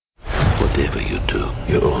Whatever you do,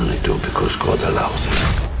 you only do because God allows it.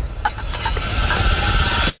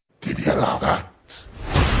 Did he allow that?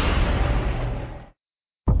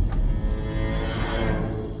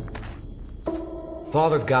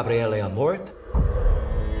 Father Gabriele Amort.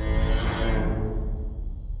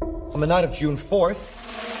 On the night of June 4th,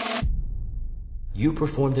 you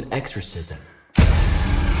performed an exorcism.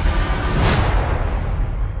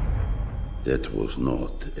 That was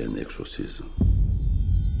not an exorcism.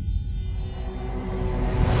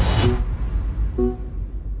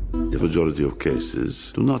 The majority of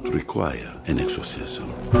cases do not require an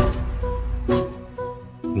exorcism.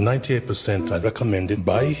 98% are recommended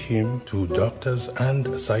by him to doctors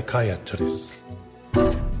and psychiatrists.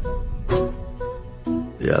 The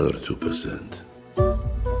other 2%,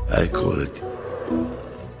 I call it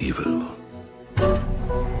evil.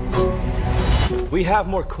 We have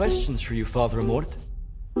more questions for you, Father Amort.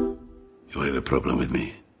 You have a problem with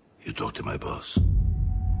me? You talk to my boss,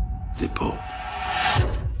 the Pope.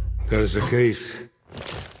 There is a case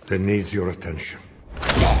that needs your attention.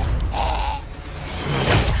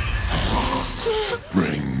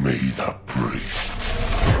 Bring me the priest.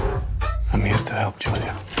 I'm here to help,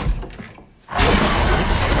 Julia.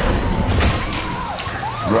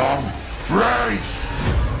 Wrong priest!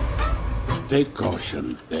 Take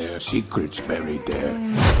caution. There are secrets buried there.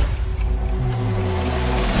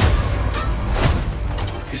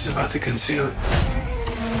 Is the Vatican sealed?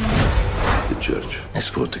 The Church has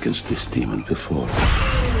fought against this demon before.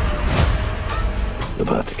 The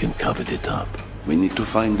Vatican covered it up. We need to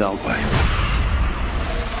find out why.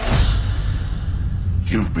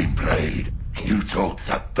 You've been played. You took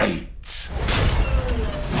the bait.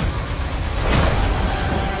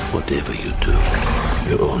 Whatever you do,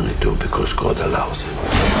 you only do because God allows it.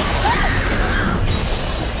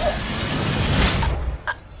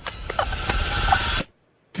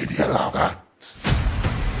 Did he allow that?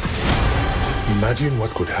 Imagine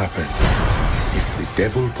what could happen if the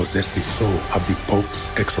devil possessed the soul of the Pope's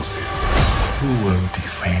exorcist. Who will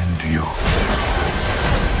defend you?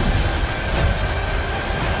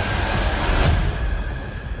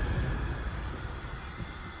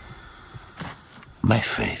 My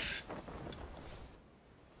faith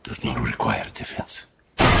does not require defense.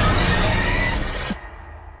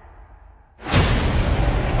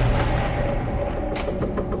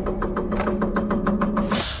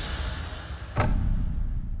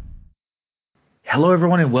 Hello,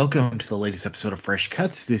 everyone, and welcome to the latest episode of Fresh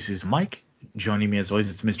Cuts. This is Mike. Joining me, as always,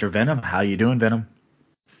 it's Mr. Venom. How you doing, Venom?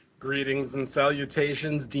 Greetings and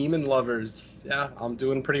salutations, demon lovers. Yeah, I'm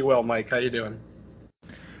doing pretty well, Mike. How you doing?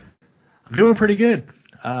 I'm doing pretty good.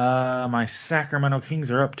 My Sacramento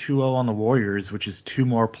Kings are up 2-0 on the Warriors, which is 2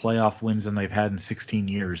 more playoff wins than they've had in 16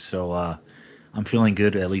 years. So I'm feeling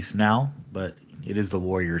good, at least now, but it is the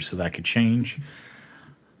Warriors, so that could change.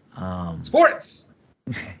 Sports!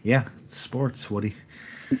 Yeah, sports. What are you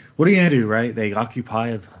gonna do, right? They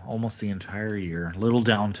occupy almost the entire year. Little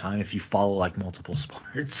downtime if you follow like multiple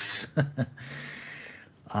sports.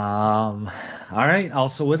 All right.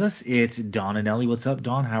 Also with us, it's Don and Ellie. What's up,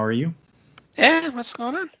 Don? How are you? Yeah, what's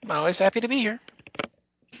going on? I'm always happy to be here.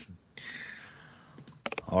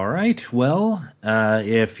 All right. Well,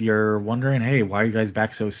 if you're wondering, hey, why are you guys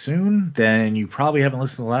back so soon? Then you probably haven't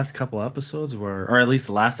listened to the last couple episodes, or at least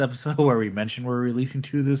the last episode where we mentioned we're releasing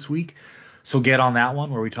 2 this week. So get on that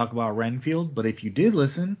one where we talk about Renfield. But if you did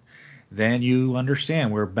listen, then you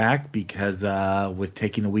understand we're back because with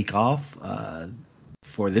taking the week off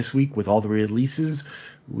for this week with all the releases,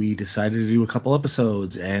 we decided to do a couple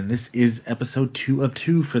episodes. And this is episode 2 of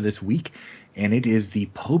 2 for this week. And it is the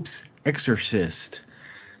Pope's Exorcist,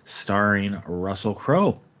 starring Russell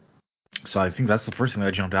Crowe. So I think that's the first thing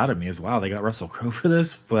that jumped out at me is, wow, they got Russell Crowe for this.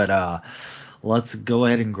 But let's go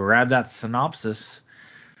ahead and grab that synopsis.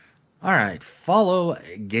 All right. Follow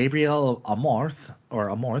Gabriel Amorth,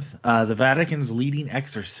 the Vatican's leading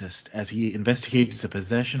exorcist, as he investigates the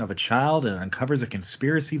possession of a child and uncovers a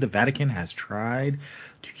conspiracy the Vatican has tried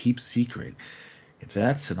to keep secret. If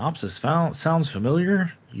that synopsis sounds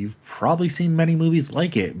familiar, you've probably seen many movies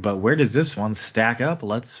like it, but where does this one stack up?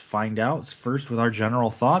 Let's find out first with our general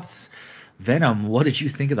thoughts. Venom, what did you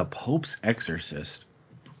think of the Pope's Exorcist?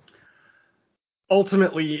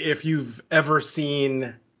 Ultimately, if you've ever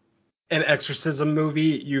seen an exorcism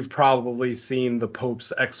movie, you've probably seen the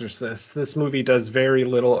Pope's Exorcist. This movie does very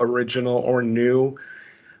little original or new.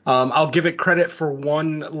 I'll give it credit for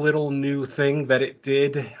one little new thing that it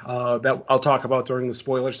did that I'll talk about during the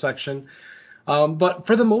spoiler section. But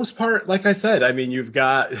for the most part, like I said, I mean, you've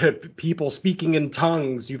got people speaking in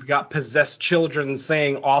tongues. You've got possessed children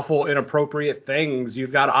saying awful, inappropriate things.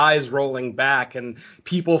 You've got eyes rolling back and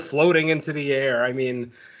people floating into the air. I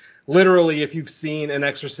mean, literally, if you've seen an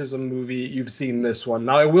exorcism movie, you've seen this one.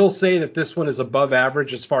 Now, I will say that this one is above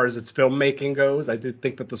average as far as its filmmaking goes. I did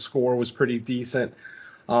think that the score was pretty decent.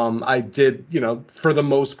 I did, for the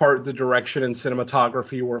most part, the direction and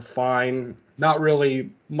cinematography were fine. Not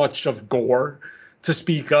really much of gore to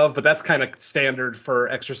speak of, but that's kind of standard for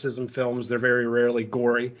exorcism films. They're very rarely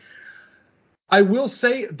gory. I will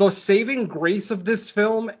say the saving grace of this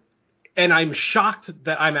film, and I'm shocked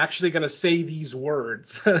that I'm actually going to say these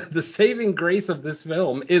words, the saving grace of this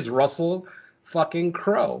film is Russell fucking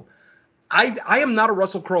Crowe. I am not a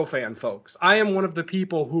Russell Crowe fan, folks. I am one of the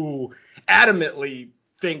people who adamantly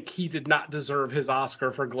think he did not deserve his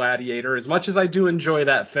Oscar for Gladiator. As much as I do enjoy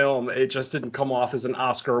that film, it just didn't come off as an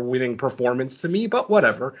Oscar-winning performance to me, but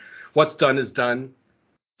whatever. What's done is done.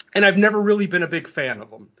 And I've never really been a big fan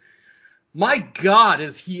of him. My God,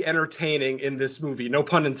 is he entertaining in this movie. No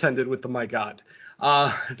pun intended with the my God.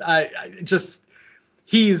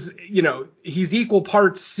 He's equal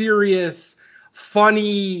parts serious,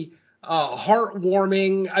 funny,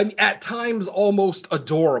 heartwarming, at times almost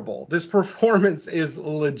adorable. This performance is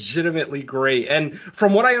legitimately great. And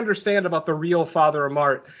from what I understand about the real Father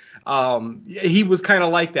Amart, he was kind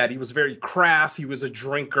of like that. He was very crass. He was a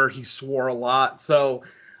drinker. He swore a lot. So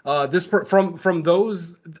from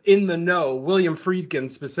those in the know, William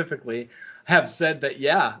Friedkin specifically, have said that,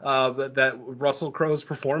 that Russell Crowe's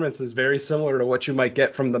performance is very similar to what you might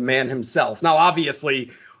get from the man himself. Now, obviously,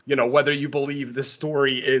 whether you believe this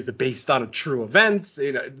story is based on true events,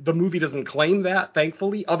 the movie doesn't claim that,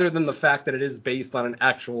 thankfully, other than the fact that it is based on an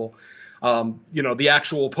actual, the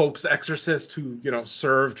actual Pope's exorcist who,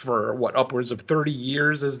 served for upwards of 30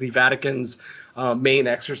 years as the Vatican's main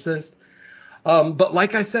exorcist. But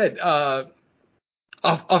like I said,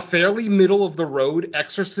 a fairly middle of the road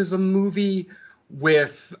exorcism movie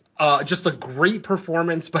with just a great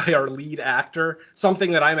performance by our lead actor,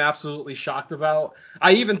 something that I'm absolutely shocked about.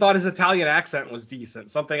 I even thought his Italian accent was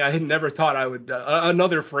decent, something I had never thought I would,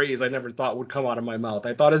 another phrase I never thought would come out of my mouth.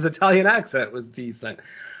 I thought his Italian accent was decent.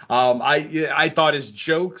 I thought his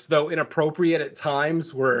jokes, though inappropriate at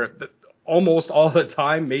times, were almost all the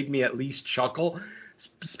time made me at least chuckle,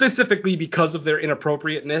 specifically because of their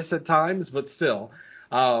inappropriateness at times, but still.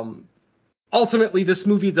 Ultimately, this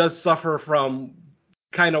movie does suffer from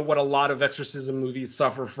kind of what a lot of exorcism movies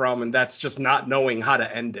suffer from, and that's just not knowing how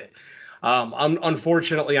to end it.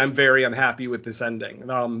 Unfortunately, I'm very unhappy with this ending.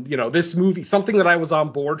 This movie, something that I was on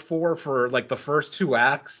board for like the first two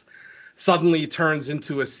acts, suddenly turns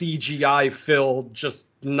into a CGI-filled just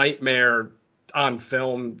nightmare on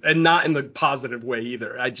film, and not in the positive way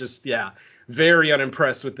either. Very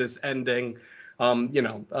unimpressed with this ending.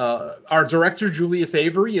 Our director, Julius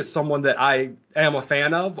Avery, is someone that I am a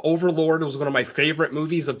fan of. Overlord was one of my favorite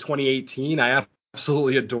movies of 2018. I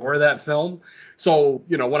absolutely adore that film. So,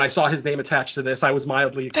 when I saw his name attached to this, I was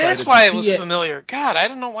mildly excited. That's why it was familiar. God, I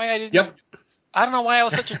don't know why I didn't. Yep. I don't know why I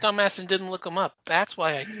was such a dumbass and didn't look him up. That's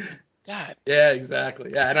why God. Yeah,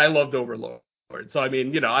 exactly. Yeah, and I loved Overlord. So, I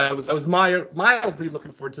mean, I was mildly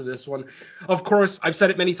looking forward to this one. Of course, I've said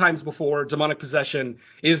it many times before, demonic possession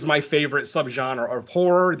is my favorite subgenre of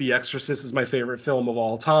horror. The Exorcist is my favorite film of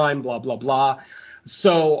all time, blah, blah, blah.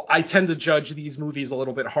 So I tend to judge these movies a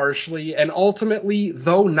little bit harshly. And ultimately,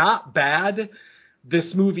 though not bad,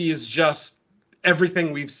 this movie is just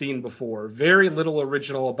everything we've seen before. Very little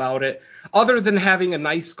original about it, other than having a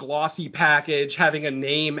nice glossy package, having a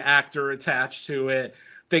name actor attached to it,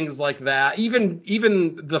 things like that.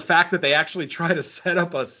 Even the fact that they actually try to set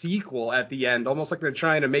up a sequel at the end, almost like they're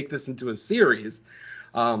trying to make this into a series.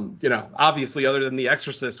 Obviously, other than The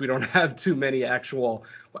Exorcist, we don't have too many actual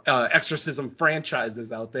exorcism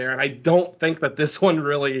franchises out there. And I don't think that this one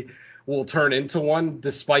really will turn into one,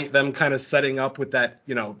 despite them kind of setting up with that,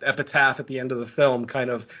 epitaph at the end of the film, kind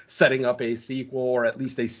of setting up a sequel or at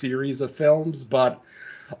least a series of films. But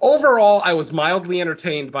overall, I was mildly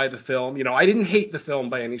entertained by the film. I didn't hate the film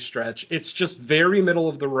by any stretch. It's just very middle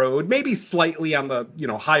of the road, maybe slightly on the,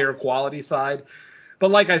 higher quality side. But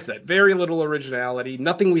like I said, very little originality,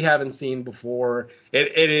 nothing we haven't seen before.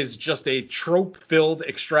 It is just a trope-filled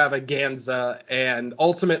extravaganza, and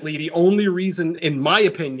ultimately the only reason, in my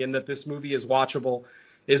opinion, that this movie is watchable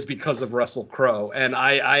is because of Russell Crowe. And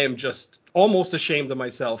I am just almost ashamed of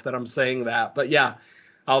myself that I'm saying that. But yeah,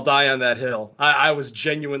 I'll die on that hill. I was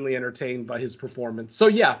genuinely entertained by his performance. So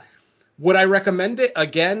yeah, would I recommend it?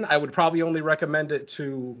 Again, I would probably only recommend it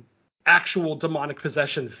to actual demonic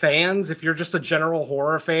possession fans. If you're just a general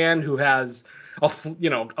horror fan who has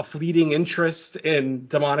a fleeting interest in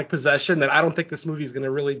demonic possession, then I don't think this movie is going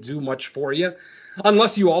to really do much for you,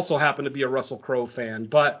 unless you also happen to be a Russell Crowe fan.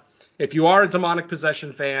 But if you are a demonic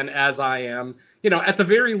possession fan, as I am, at the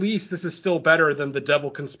very least, this is still better than The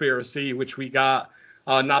Devil Conspiracy, which we got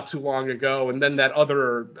not too long ago, and then that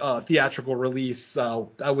other theatrical release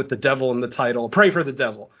with the devil in the title, Pray for the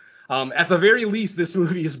Devil. At the very least, this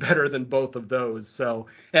movie is better than both of those, so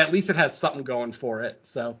at least it has something going for it.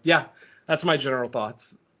 So, yeah, that's my general thoughts.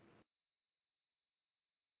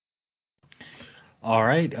 All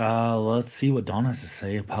right, let's see what Don has to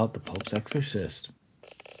say about The Pope's Exorcist.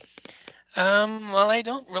 Well, I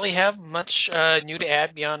don't really have much new to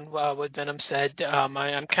add beyond what Venom said.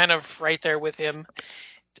 I'm kind of right there with him.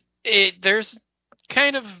 There's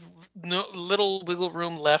kind of little wiggle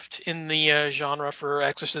room left in the genre for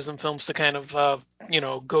exorcism films to kind of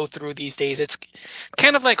go through these days. It's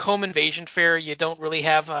kind of like home invasion fare. You don't really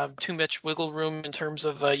have too much wiggle room in terms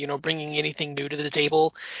of bringing anything new to the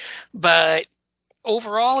table, but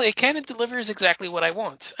overall, it kind of delivers exactly what I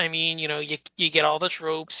want. I mean, you get all the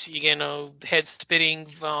tropes, head spitting,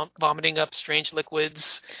 vomiting up strange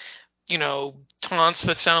liquids, taunts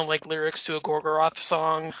that sound like lyrics to a Gorgoroth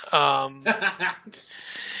song.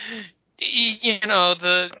 You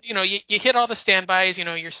hit all the standbys.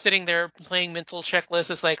 You're sitting there playing mental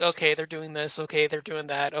checklists. It's like, okay, they're doing this. Okay, they're doing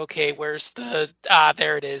that. Okay, where's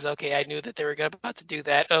there it is. Okay, I knew that they were about to do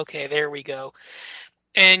that. Okay, there we go.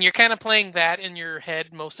 And you're kind of playing that in your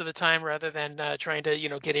head most of the time rather than trying to,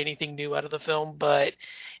 get anything new out of the film. But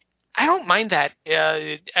I don't mind that.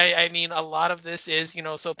 I mean, a lot of this is,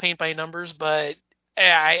 so paint by numbers, but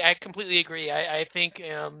I completely agree. I think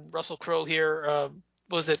Russell Crowe here,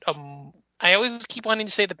 was it, I always keep wanting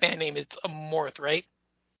to say the band name. It's Amorth, right?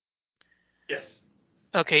 Yes.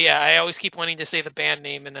 Okay, yeah, I always keep wanting to say the band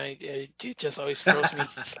name, and it just always throws me,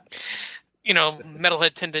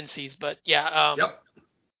 metalhead tendencies. But yeah, Yep.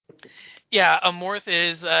 Yeah, Amorth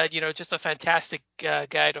is, just a fantastic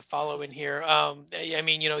guy to follow in here. I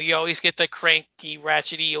mean, you always get the cranky,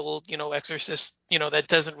 ratchety old, exorcist, that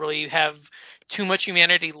doesn't really have too much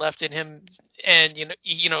humanity left in him, and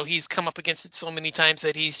he's come up against it so many times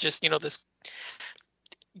that he's just, this.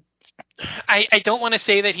 I don't want to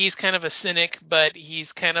say that he's kind of a cynic, but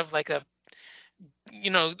he's kind of like a,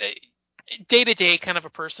 day-to-day kind of a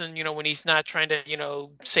person, when he's not trying to,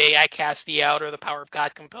 say, I cast thee out or the power of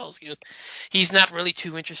God compels you. He's not really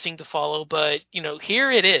too interesting to follow, but, here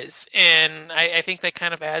it is. And I think that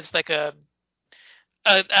kind of adds like a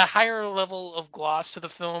higher level of gloss to the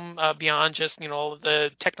film beyond just, all of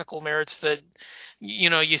the technical merits that,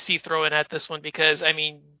 you see thrown at this one. Because, I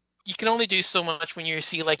mean, you can only do so much when you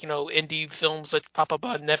see, like, indie films that pop up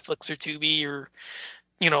on Netflix or Tubi or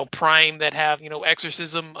Prime that have,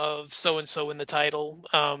 exorcism of so-and-so in the title.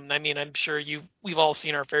 I mean, I'm sure we've all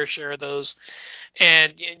seen our fair share of those.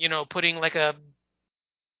 And, putting like a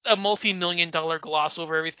multi-million-dollar gloss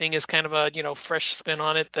over everything is kind of a, fresh spin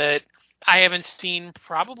on it that I haven't seen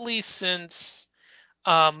probably since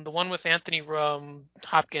the one with Anthony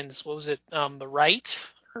Hopkins. What was it? The Rite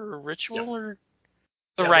or Ritual? Yeah. Or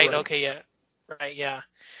The Rite. Okay, yeah. Right, yeah.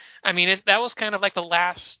 I mean, that was kind of like the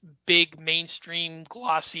last big mainstream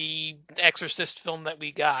glossy exorcist film that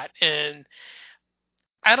we got. And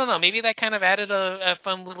I don't know, maybe that kind of added a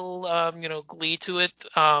fun little, glee to it.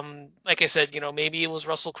 Like I said, maybe it was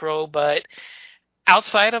Russell Crowe, but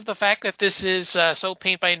outside of the fact that this is so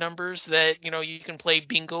paint by numbers that, you can play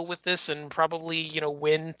bingo with this and probably,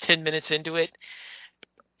 win 10 minutes into it.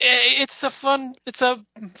 It's a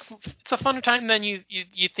funner time than you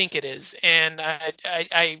think it is, and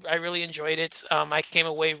I really enjoyed it. I came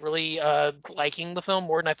away really liking the film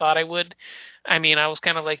more than I thought I would. I mean, I was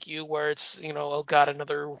kind of like you, where it's oh god,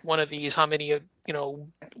 another one of these. How many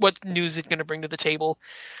what news is it going to bring to the table?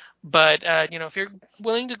 But if you're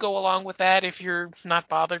willing to go along with that, if you're not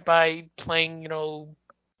bothered by playing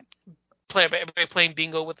by playing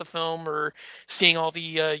bingo with the film or seeing all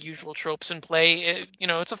the usual tropes in play,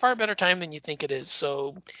 it's a far better time than you think it is.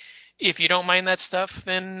 So if you don't mind that stuff,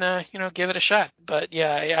 then give it a shot. But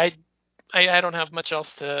yeah, I don't have much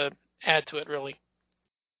else to add to it really.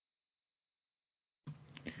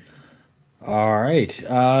 All right.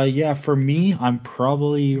 Yeah, for me, I'm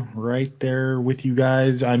probably right there with you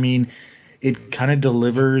guys. I mean, it kind of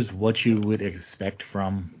delivers what you would expect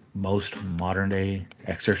from most modern day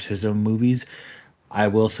exorcism movies. I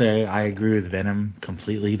will say I agree with Venom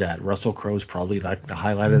completely that Russell Crowe is probably like the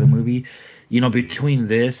highlight of the movie. Between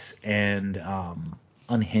this and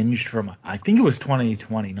Unhinged from, I think it was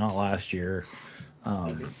 2020, not last year.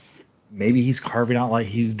 maybe he's carving out, like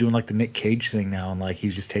he's doing like the Nick Cage thing now, and like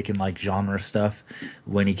he's just taking like genre stuff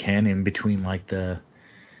when he can in between like the,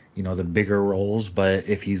 you know, the bigger roles. But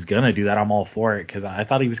if he's gonna do that, I'm all for it, because I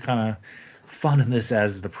thought he was kind of fun in this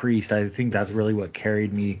as the priest. I think that's really what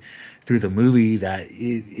carried me through the movie, that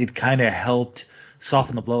it kind of helped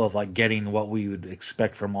soften the blow of like getting what we would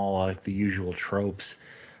expect from all like the usual tropes.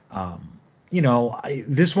 You know,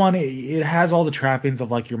 this one, it has all the trappings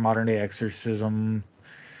of like your modern day exorcism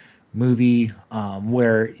movie,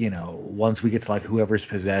 where, you know, once we get to like whoever's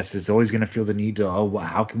possessed, it's always going to feel the need to, oh, well,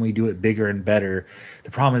 how can we do it bigger and better?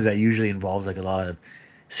 The problem is that usually involves like a lot of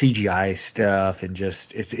CGI stuff, and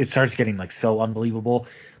just it starts getting like so unbelievable.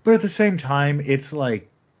 But at the same time, it's like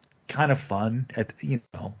kind of fun.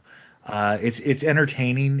 It's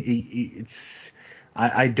entertaining.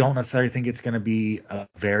 I don't necessarily think it's going to be a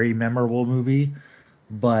very memorable movie,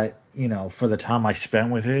 but, you know, for the time I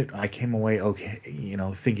spent with it, I came away okay, you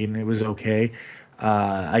know, thinking it was okay.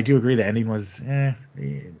 I do agree the ending was a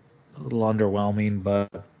little underwhelming,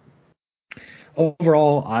 but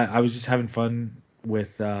overall, I was just having fun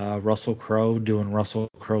with Russell Crowe doing Russell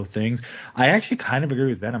Crowe things. I actually kind of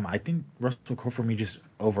agree with Venom. I think Russell Crowe, for me, just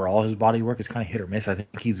overall, his body work is kind of hit or miss. I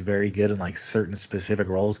think he's very good in like certain specific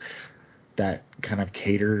roles that kind of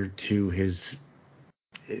cater to his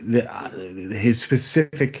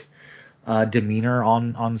specific demeanor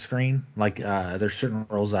on screen. Like there's certain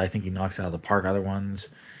roles that I think he knocks out of the park. Other ones,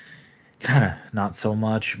 kind of not so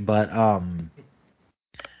much. But what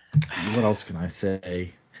else can I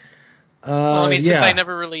say? Well, I mean, since I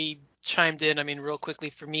never really chimed in, I mean, real quickly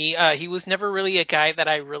for me, he was never really a guy that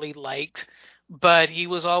I really liked, but he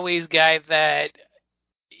was always a guy that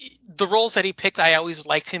the roles that he picked, I always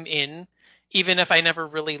liked him in, even if I never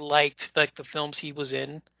really liked like the films he was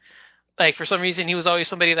in. Like, for some reason, he was always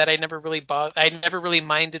somebody that I never really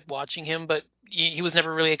minded watching him, but he was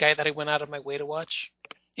never really a guy that I went out of my way to watch.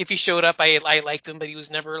 If he showed up, I liked him, but he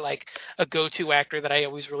was never like a go-to actor that I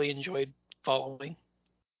always really enjoyed following.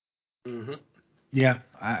 Mm-hmm. Yeah,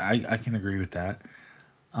 I can agree with that.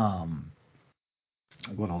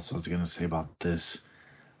 What else was I going to say about this?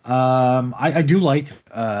 I do like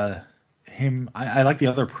him. I like the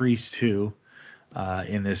other priest too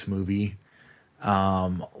in this movie.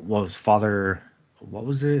 Was Father? What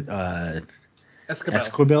was it?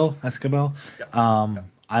 Esquivel. Yep.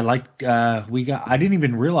 I like. I didn't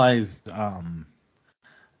even realize.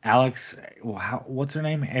 Alex. What's her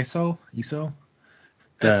name? Eso.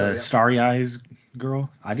 The starry eyes girl.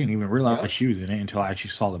 I didn't even realize she was in it until I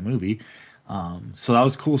actually saw the movie. So that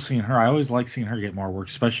was cool seeing her. I always like seeing her get more work,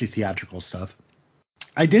 especially theatrical stuff.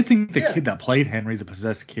 I did think the kid that played Henry, the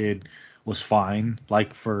possessed kid, was fine.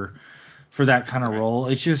 Like for that kind of role.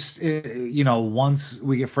 It's just, you know, once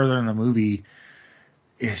we get further in the movie,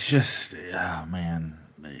 it's just, oh man,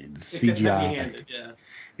 CGI.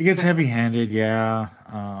 It gets heavy-handed, yeah.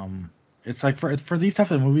 It's like for these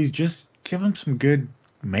type of movies, just give them some good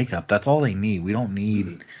makeup. That's all they need. We don't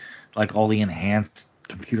need like all the enhanced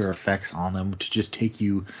computer effects on them to just take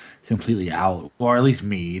you completely out, or at least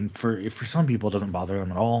me. And for some people, it doesn't bother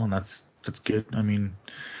them at all, and that's good. I mean,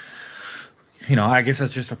 you know, I guess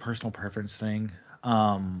that's just a personal preference thing.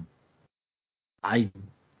 I don't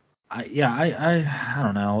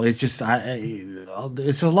know. It's just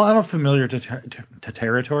it's a lot of familiar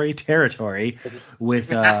territory with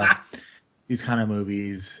these kind of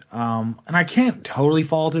movies. And I can't totally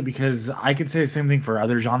fault it, because I could say the same thing for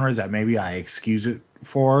other genres that maybe I excuse it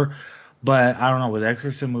for. But I don't know, with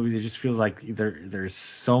exorcism movies, it just feels like there's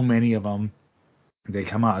so many of them. They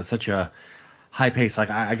come out at such a high pace. Like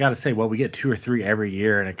I gotta say, well, we get 2 or 3 every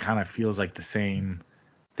year, and it kind of feels like the same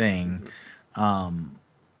thing.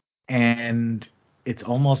 And it's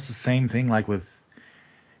almost the same thing like with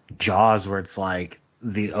Jaws, where it's like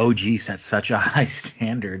the OG set such a high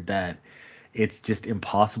standard that it's just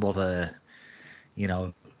impossible to, you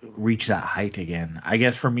know, reach that height again. I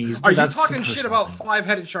guess for me, are you talking shit about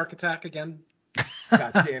Five-Headed Shark Attack again?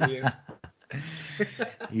 God damn you.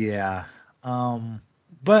 Yeah.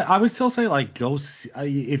 But I would still say, like, go see,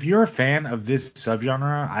 if you're a fan of this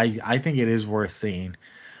subgenre, I think it is worth seeing.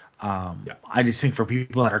 I just think for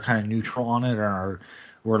people that are kind of neutral on it, or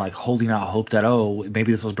we're like holding out hope that, oh,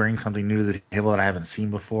 maybe this will bring something new to the table that I haven't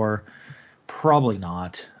seen before, probably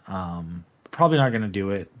not. Probably not going to do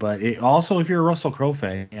it. But it also, if you're a Russell Crowe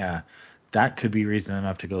fan, yeah, that could be reason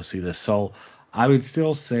enough to go see this. So I would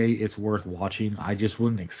still say it's worth watching. I just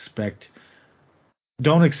don't expect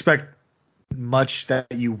much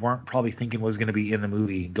that you weren't probably thinking was going to be in the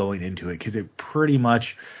movie going into it, because it pretty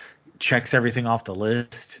much checks everything off the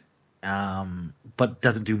list, but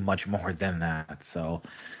doesn't do much more than that. So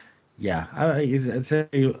yeah, I'd say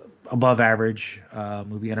above average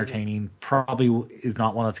movie, entertaining. Probably is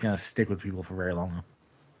not one that's going to stick with people for very long.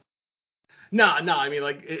 No, I mean,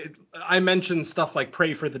 I mentioned stuff like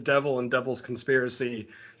Pray for the Devil and Devil's Conspiracy,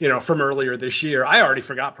 from earlier this year. I already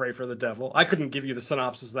forgot Pray for the Devil. I couldn't give you the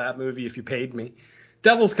synopsis of that movie if you paid me.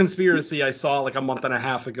 Devil's Conspiracy I saw like a month and a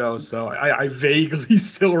half ago, so I vaguely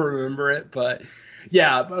still remember it. But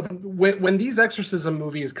yeah, when these exorcism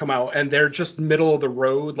movies come out and they're just middle of the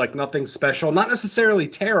road, like nothing special, not necessarily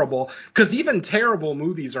terrible, because even terrible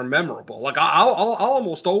movies are memorable. Like I'll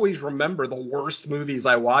almost always remember the worst movies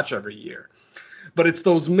I watch every year. But it's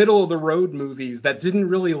those middle of the road movies that didn't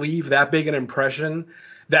really leave that big an impression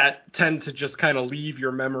that tend to just kind of leave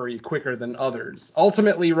your memory quicker than others.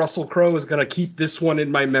 Ultimately, Russell Crowe is going to keep this one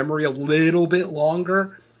in my memory a little bit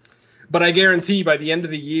longer. But I guarantee by the end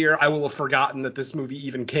of the year, I will have forgotten that this movie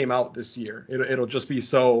even came out this year. It'll just be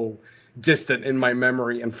so distant in my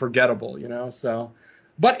memory and forgettable, So,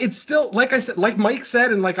 but it's still, like I said, like Mike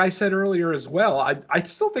said, and like I said earlier as well, I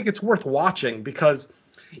still think it's worth watching because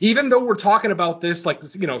even though we're talking about this like,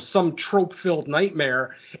 some trope-filled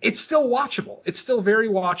nightmare, it's still watchable. It's still very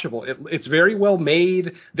watchable. It's very well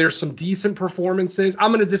made. There's some decent performances.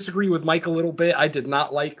 I'm going to disagree with Mike a little bit. I did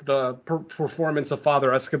not like the performance of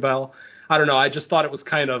Father Escobar. I don't know. I just thought it was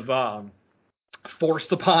kind of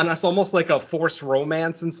forced upon us, almost like a forced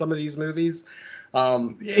romance in some of these movies.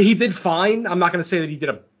 He did fine. I'm not going to say that he did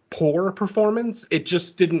a poor performance. It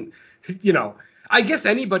just didn't, I guess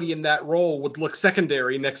anybody in that role would look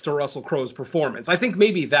secondary next to Russell Crowe's performance. I think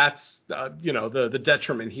maybe that's, the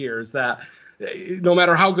detriment here is that no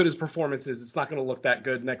matter how good his performance is, it's not going to look that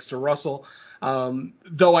good next to Russell.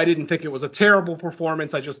 Though I didn't think it was a terrible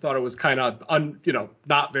performance. I just thought it was kind of,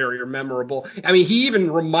 not very memorable. I mean, he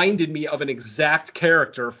even reminded me of an exact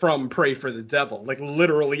character from Pray for the Devil, like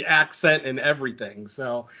literally accent and everything.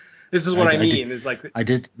 So this is what I mean. I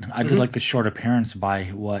did like the short appearance by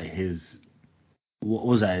what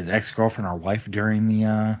was that, his ex-girlfriend or wife during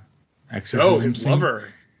the exorcism Oh, his scene? lover.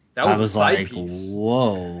 That was a side piece.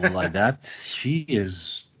 Whoa, like that, she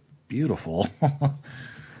is beautiful.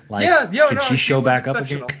 Can she show back up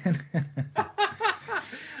again?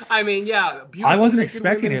 I mean, yeah. I wasn't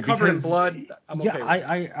expecting it covered because in blood.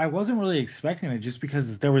 I wasn't really expecting it just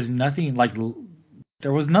because there was nothing like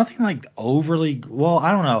overly, well,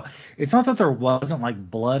 I don't know. It's not that there wasn't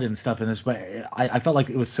like blood and stuff in this, but I felt like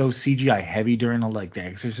it was so CGI heavy during the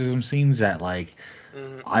exorcism scenes that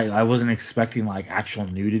I wasn't expecting like actual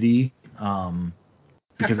nudity,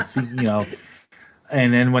 because it's,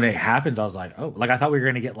 and then when it happens, I was like, oh, I thought we were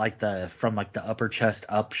gonna get from the upper chest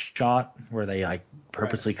up shot where they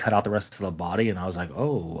purposely cut out the rest of the body, and I was like,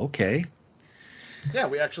 oh, okay. Yeah,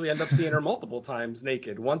 we actually end up seeing her multiple times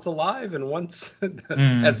naked, once alive and once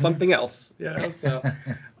as something else. So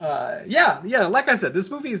like I said, this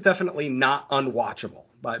movie is definitely not unwatchable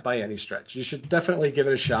by any stretch. You should definitely give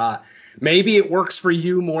it a shot. Maybe it works for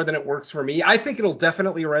you more than it works for me. I think it'll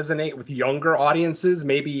definitely resonate with younger audiences,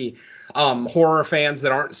 maybe horror fans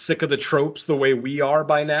that aren't sick of the tropes the way we are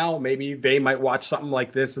by now. Maybe they might watch something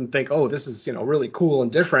like this and think, oh, this is, really cool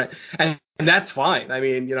and different. And that's fine. I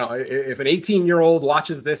mean, if an 18-year-old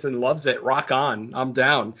watches this and loves it, rock on. I'm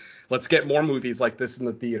down. Let's get more movies like this in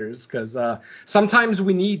the theaters, because sometimes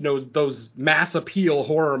we need those mass appeal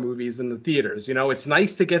horror movies in the theaters. It's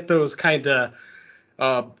nice to get those kind of,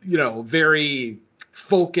 very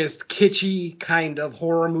focused, kitschy kind of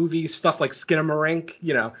horror movies, stuff like Skinamarink.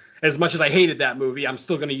 As much as I hated that movie, I'm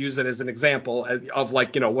still going to use it as an example of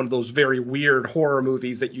one of those very weird horror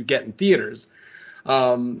movies that you get in theaters.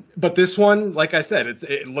 But this one, like I said,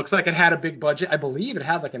 it looks like it had a big budget. I believe it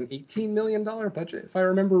had an $18 million budget, if I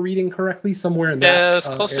remember reading correctly, somewhere in that. Yeah, it was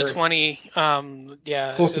close to 20.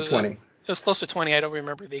 Close to 20. It was close to 20. I don't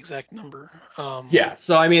remember the exact number.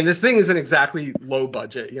 So I mean, this thing isn't exactly low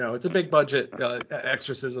budget. It's a big budget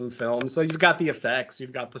exorcism film. So you've got the effects,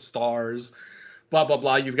 you've got the stars, blah, blah,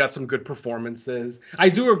 blah. You've got some good performances. I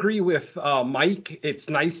do agree with Mike. It's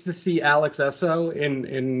nice to see Alex Esso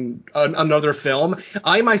in another film.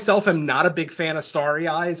 I myself am not a big fan of Starry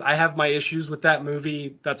Eyes. I have my issues with that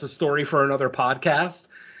movie. That's a story for another podcast.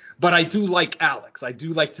 But I do like Alex. I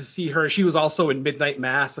do like to see her. She was also in Midnight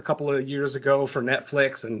Mass a couple of years ago for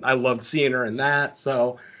Netflix, and I loved seeing her in that.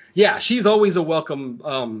 So, yeah, she's always a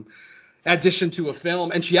welcome addition to a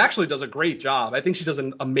film, and she actually does a great job. I think she does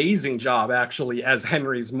an amazing job actually as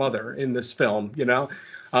Henry's mother in this film,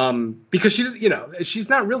 because she's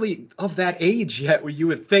not really of that age yet where you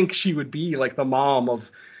would think she would be like the mom of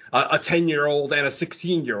a 10-year-old and a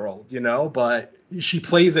 16-year-old, but she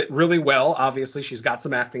plays it really well. Obviously she's got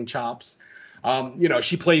some acting chops.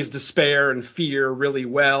 She plays despair and fear really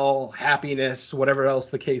well, happiness, whatever else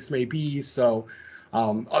the case may be. So,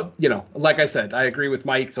 like I said, I agree with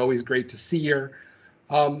Mike. It's always great to see her.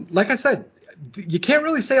 Like I said, you can't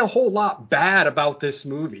really say a whole lot bad about this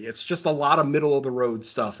movie. It's just a lot of middle-of-the-road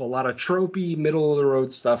stuff, a lot of tropey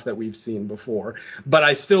middle-of-the-road stuff that we've seen before. But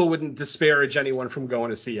I still wouldn't disparage anyone from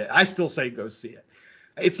going to see it. I still say go see it.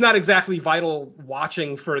 It's not exactly vital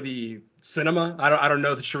watching for the cinema. I don't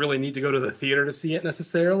know that you really need to go to the theater to see it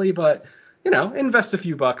necessarily, but, invest a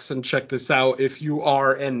few bucks and check this out if you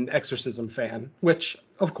are an Exorcism fan, which,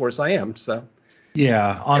 of course, I am, so...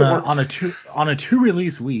 Yeah, on a two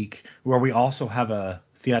release week where we also have a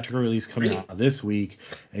theatrical release coming out this week,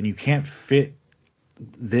 and you can't fit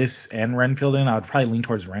this and Renfield in, I would probably lean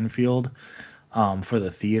towards Renfield for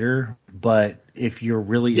the theater. But if you're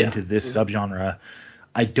really into this subgenre,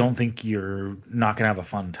 I don't think you're not gonna have a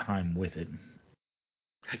fun time with it.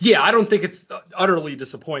 Yeah, I don't think it's utterly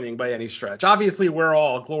disappointing by any stretch. Obviously, we're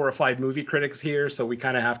all glorified movie critics here, so we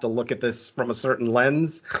kind of have to look at this from a certain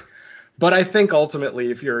lens. But I think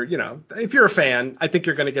ultimately, if you're a fan, I think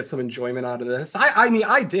you're going to get some enjoyment out of this. I mean,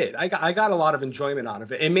 I did. I got a lot of enjoyment out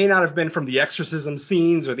of it. It may not have been from the exorcism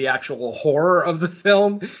scenes or the actual horror of the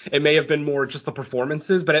film. It may have been more just the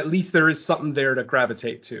performances, but at least there is something there to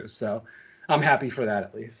gravitate to. So I'm happy for that,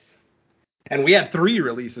 at least. And we had 3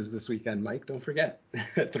 releases this weekend, Mike. Don't forget.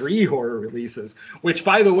 3 horror releases. Which,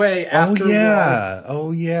 by the way, after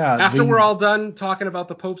we're all done talking about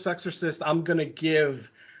the Pope's Exorcist, I'm going to give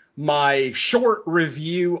my short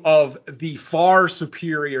review of the far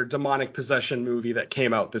superior demonic possession movie that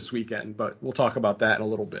came out this weekend, but we'll talk about that in a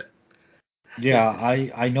little bit. Yeah,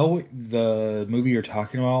 I know the movie you're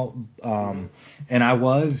talking about, and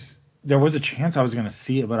there was a chance I was going to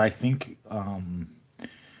see it, but I think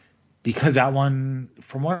because that one,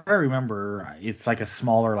 from what I remember, it's like a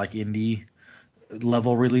smaller, like indie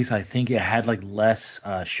level release. I think it had like less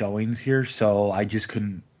showings here, so I just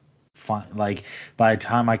couldn't. Like by the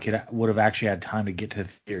time I would have actually had time to get to the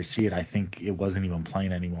theater see it, I think it wasn't even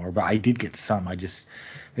playing anymore. But I did get some.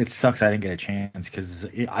 It sucks I didn't get a chance because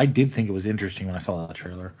I did think it was interesting when I saw the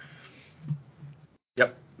trailer.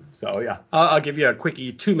 Yep. So yeah, I'll give you a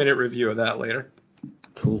quickie 2-minute review of that later.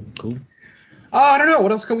 Cool. I don't know.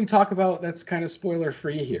 What else can we talk about that's kind of spoiler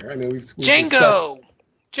free here? I mean, we've Django.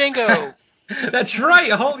 That's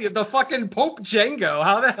right. Holy, the fucking Pope Django.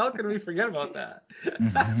 How the hell can we forget about that?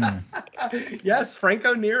 Mm-hmm. Yes,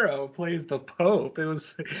 Franco Nero plays the Pope. And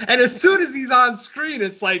as soon as he's on screen,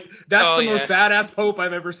 it's like that's the most badass Pope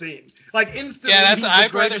I've ever seen. Like instantly. Yeah,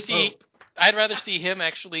 I'd rather see him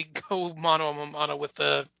actually go mano a mano with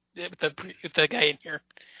the guy in here.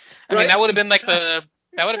 I mean, that would have been like the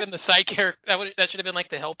side character. That should have been like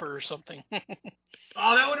the helper or something.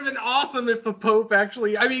 Oh, that would have been awesome if the Pope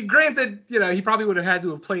actually... I mean, granted, he probably would have had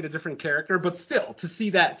to have played a different character, but still, to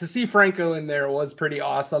see Franco in there was pretty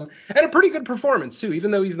awesome. And a pretty good performance, too,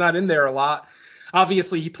 even though he's not in there a lot.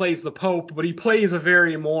 Obviously, he plays the Pope, but he plays a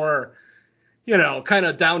very more, kind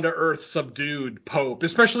of down-to-earth, subdued Pope,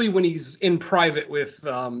 especially when he's in private with,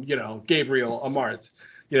 Gabriel Amart.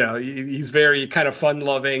 He's very kind of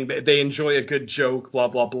fun-loving. They enjoy a good joke, blah,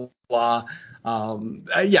 blah, blah, blah.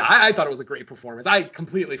 I thought it was a great performance. I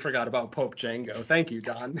completely forgot about Pope Django. Thank you,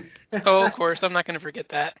 Don. Oh, of course. I'm not going to forget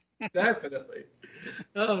that. Definitely.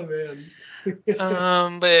 Oh,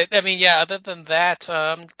 man. But, I mean, other than that,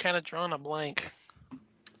 I'm kind of drawing a blank.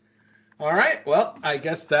 All right. Well, I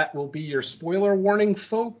guess that will be your spoiler warning,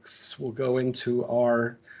 folks. We'll go into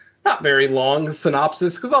our not very long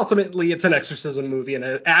synopsis, because ultimately it's an exorcism movie. And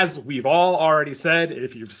as we've all already said,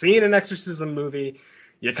 if you've seen an exorcism movie,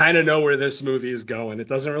 you kind of know where this movie is going. It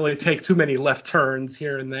doesn't really take too many left turns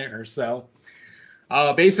here and there. So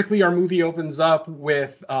basically our movie opens up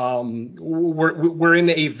with we're in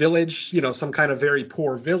a village, some kind of very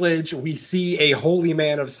poor village. We see a holy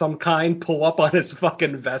man of some kind pull up on his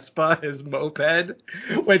fucking Vespa, his moped,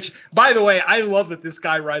 which, by the way, I love that this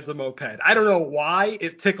guy rides a moped. I don't know why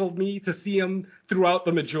it tickled me to see him throughout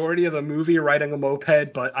the majority of the movie riding a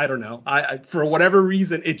moped, but I don't know. I for whatever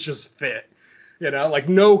reason, it just fit. Like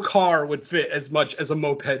no car would fit as much as a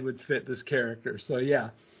moped would fit this character. So,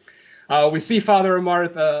 yeah. We see Father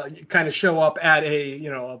Amart kind of show up at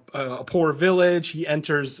a poor village. He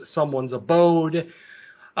enters someone's abode.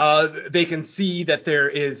 They can see that there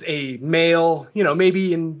is a male,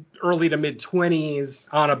 maybe in early to mid-20s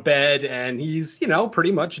on a bed, and he's,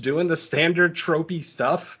 pretty much doing the standard tropey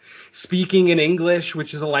stuff, speaking in English,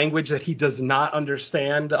 which is a language that he does not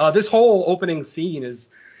understand. This whole opening scene is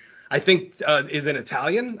in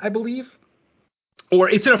Italian, I believe. or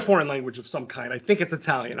it's in a foreign language of some kind. I think it's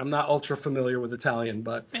Italian. I'm not ultra familiar with Italian,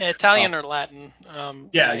 but Italian or Latin.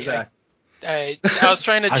 Yeah, exactly. I was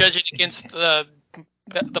trying to judge it against the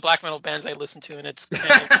black metal bands I listen to, and it's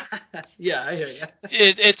kind of, yeah, I hear you.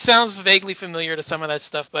 It sounds vaguely familiar to some of that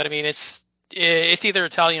stuff, but I mean, it's either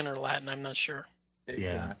Italian or Latin. I'm not sure.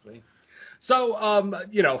 Exactly. Yeah.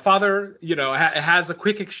 So, Father, has a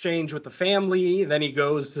quick exchange with the family. Then he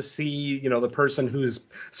goes to see, the person who's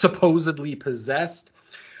supposedly possessed.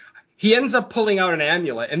 He ends up pulling out an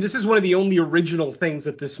amulet, and this is one of the only original things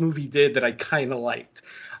that this movie did that I kind of liked.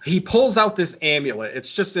 He pulls out this amulet.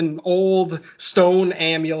 It's just an old stone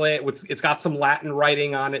amulet. It's got some Latin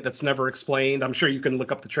writing on it that's never explained. I'm sure you can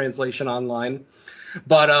look up the translation online.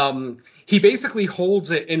 But he basically holds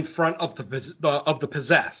it in front of the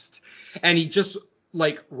possessed, and he just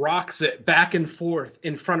rocks it back and forth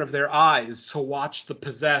in front of their eyes to watch the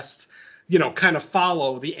possessed, kind of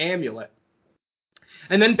follow the amulet.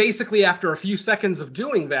 And then basically after a few seconds of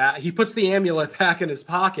doing that, he puts the amulet back in his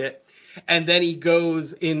pocket, and then he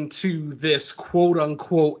goes into this quote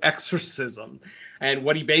unquote exorcism. And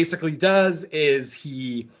what he basically does is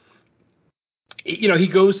he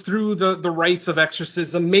goes through the rites of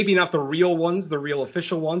exorcism, maybe not the real ones, the real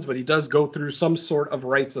official ones, but he does go through some sort of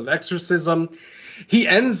rites of exorcism. He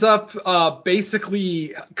ends up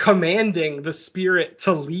basically commanding the spirit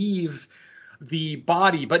to leave the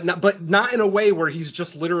body, but not in a way where he's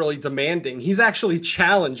just literally demanding. He's actually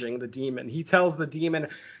challenging the demon. He tells the demon,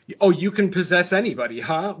 "Oh, you can possess anybody,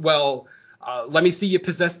 huh? Well, let me see you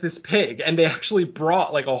possess this pig." And they actually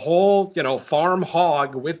brought a whole, farm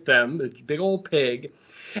hog with them, a big old pig.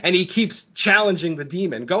 And he keeps challenging the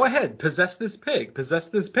demon. "Go ahead, possess this pig, possess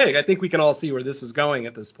this pig." I think we can all see where this is going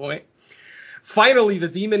at this point. Finally, the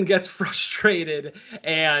demon gets frustrated,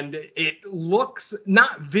 and it looks,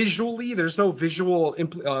 not visually, there's no visual,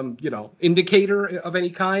 indicator of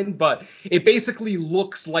any kind, but it basically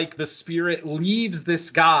looks like the spirit leaves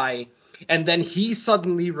this guy, and then he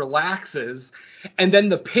suddenly relaxes, and then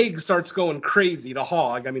the pig starts going crazy, the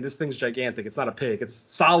hog. I mean, this thing's gigantic. It's not a pig. It's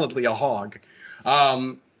solidly a hog.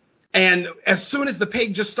 And as soon as the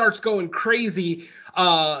pig just starts going crazy,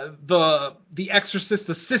 the exorcist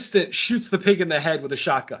assistant shoots the pig in the head with a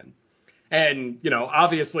shotgun. And,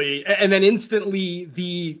 obviously, and then instantly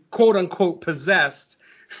the quote unquote possessed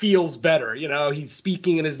feels better. He's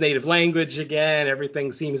speaking in his native language again.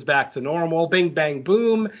 Everything seems back to normal. Bing, bang,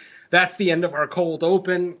 boom. That's the end of our cold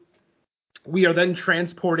open. We are then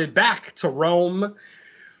transported back to Rome,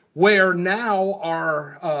 where now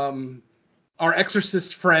our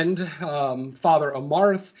exorcist friend, Father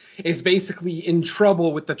Amarth, is basically in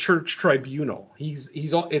trouble with the church tribunal.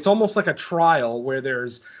 It's almost like a trial where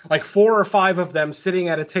there's 4 or 5 of them sitting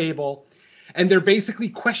at a table, and they're basically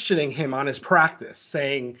questioning him on his practice,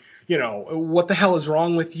 saying, what the hell is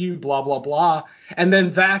wrong with you, blah, blah, blah. And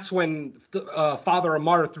then that's when Father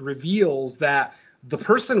Amarth reveals that the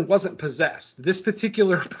person wasn't possessed. This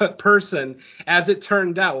particular person, as it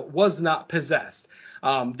turned out, was not possessed.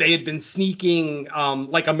 They had been sneaking,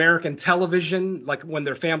 American television, when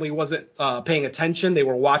their family wasn't paying attention. They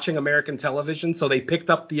were watching American television, so they picked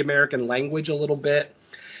up the American language a little bit.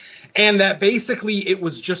 And that basically it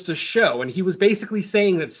was just a show. And he was basically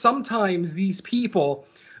saying that sometimes these people,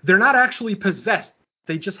 they're not actually possessed.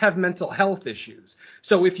 They just have mental health issues.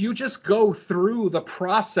 So if you just go through the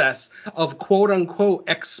process of, quote unquote,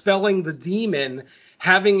 expelling the demon,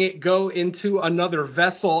 having it go into another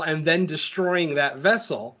vessel and then destroying that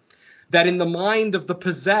vessel, that in the mind of the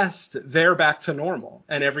possessed, they're back to normal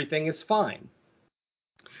and everything is fine.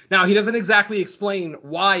 Now, he doesn't exactly explain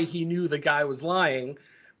why he knew the guy was lying,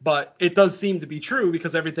 but it does seem to be true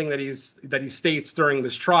because everything that he states during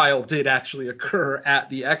this trial did actually occur at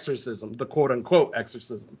the exorcism, the quote-unquote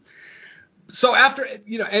exorcism. So after,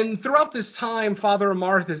 and throughout this time, Father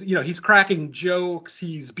Amarth is, he's cracking jokes.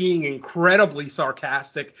 He's being incredibly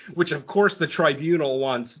sarcastic, which, of course, the tribunal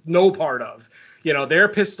wants no part of. They're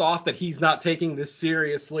pissed off that he's not taking this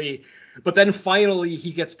seriously. But then finally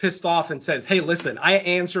he gets pissed off and says, "Hey, listen, I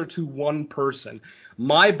answer to one person.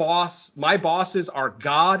 My bosses are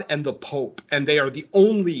God and the Pope, and they are the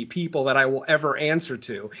only people that I will ever answer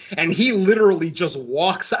to." And he literally just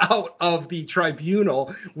walks out of the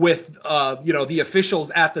tribunal with, the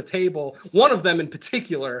officials at the table, one of them in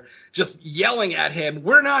particular, just yelling at him,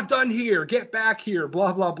 "We're not done here. Get back here,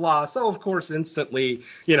 blah, blah, blah." So, of course, instantly,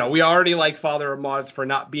 we already like Father Amarth for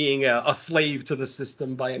not being a slave to the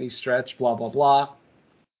system by any stretch, blah, blah, blah.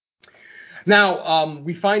 Now,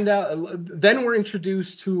 we find out, then we're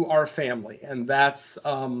introduced to our family, and that's,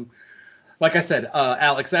 like I said,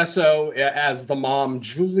 Alex Esso as the mom,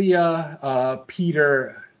 Julia,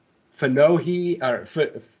 Peter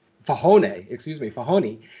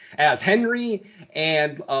Fahone as Henry,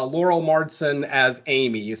 and Laurel Marsden as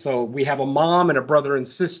Amy. So we have a mom and a brother and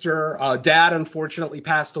sister. Dad unfortunately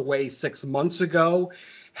passed away 6 months ago.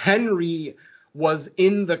 Henry was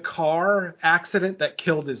in the car accident that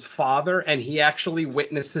killed his father, and he actually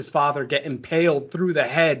witnessed his father get impaled through the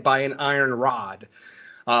head by an iron rod.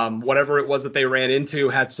 Whatever it was that they ran into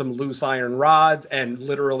had some loose iron rods, and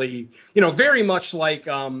literally, very much like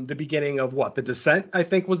the beginning of The Descent, I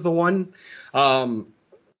think was the one.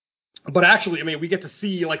 But actually, we get to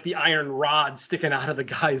see like the iron rod sticking out of the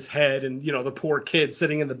guy's head, and the poor kid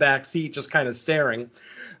sitting in the back seat just kind of staring.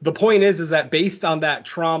 The point is that based on that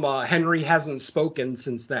trauma, Henry hasn't spoken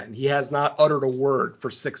since then. He has not uttered a word for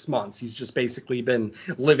 6 months. He's just basically been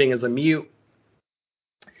living as a mute.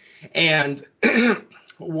 And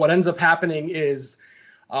what ends up happening is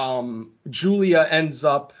Julia ends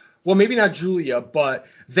up, well, maybe not Julia, but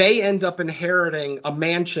they end up inheriting a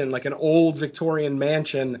mansion, like an old Victorian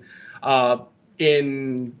mansion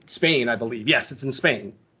in Spain, I believe. Yes, it's in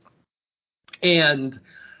Spain. And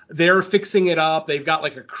they're fixing it up. They've got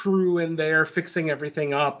like a crew in there fixing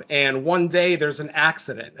everything up. And one day there's an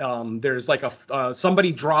accident. There's like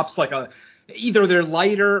somebody drops like either their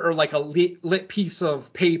lighter or like a lit piece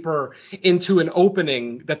of paper into an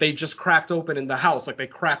opening that they just cracked open in the house. Like they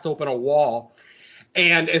cracked open a wall.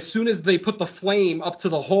 And as soon as they put the flame up to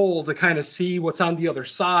the hole to kind of see what's on the other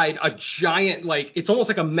side, a giant, it's almost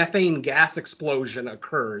like a methane gas explosion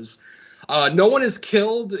occurs. No one is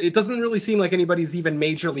killed. It doesn't really seem like anybody's even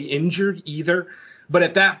majorly injured either. But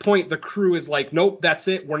at that point, the crew is like, nope, that's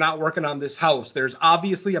it. We're not working on this house. There's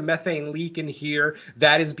obviously a methane leak in here.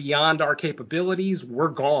 That is beyond our capabilities. We're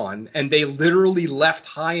gone. And they literally left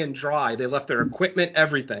high and dry. They left their equipment,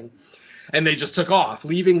 everything. And they just took off,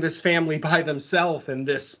 leaving this family by themselves in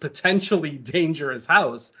this potentially dangerous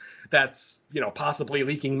house that's, possibly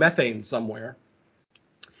leaking methane somewhere.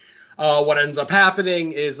 What ends up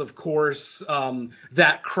happening is, of course,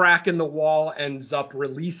 that crack in the wall ends up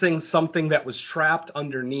releasing something that was trapped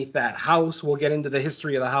underneath that house. We'll get into the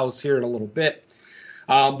history of the house here in a little bit.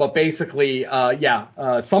 But basically,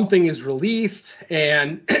 something is released,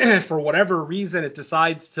 and for whatever reason, it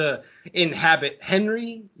decides to inhabit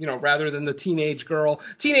Henry, rather than the teenage girl.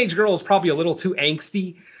 Teenage girl is probably a little too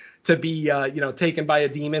angsty to be, taken by a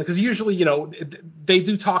demon. Because usually, they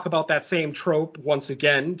do talk about that same trope, once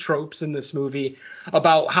again, tropes in this movie,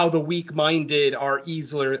 about how the weak-minded are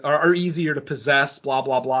easier to possess, blah,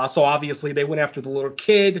 blah, blah. So obviously they went after the little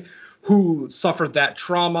kid who suffered that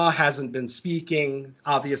trauma, hasn't been speaking.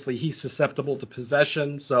 Obviously he's susceptible to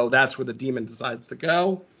possession, so that's where the demon decides to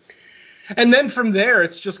go. And then from there,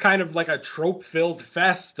 it's just kind of like a trope-filled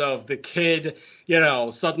fest of the kid,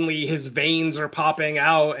 suddenly his veins are popping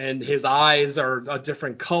out and his eyes are a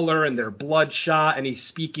different color and they're bloodshot, and he's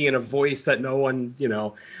speaking in a voice that no one,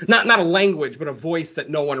 not a language, but a voice that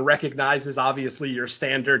no one recognizes. Obviously your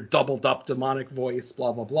standard doubled-up demonic voice,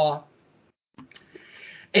 blah, blah, blah.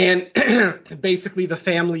 And basically the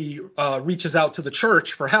family reaches out to the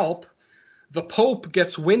church for help. The Pope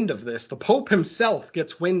gets wind of this. The Pope himself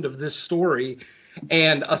gets wind of this story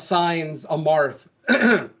and assigns a Marth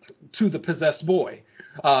to the possessed boy,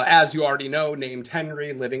 as you already know, named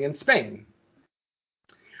Henry, living in Spain.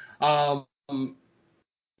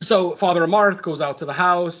 So Father Amarth goes out to the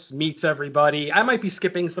house, meets everybody. I might be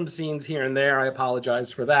skipping some scenes here and there. I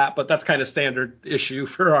apologize for that, but that's kind of standard issue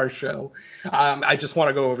for our show. I just want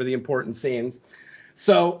to go over the important scenes.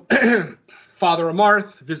 So Father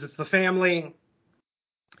Amarth visits the family,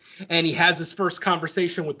 and he has his first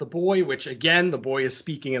conversation with the boy, which, again, the boy is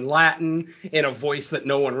speaking in Latin in a voice that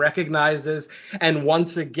no one recognizes. And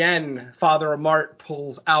once again, Father Amarth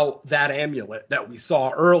pulls out that amulet that we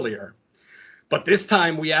saw earlier. But this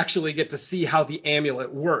time we actually get to see how the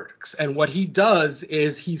amulet works. And what he does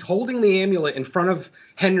is he's holding the amulet in front of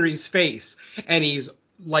Henry's face, and he's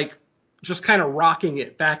like just kind of rocking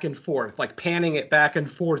it back and forth, like panning it back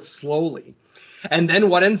and forth slowly. And then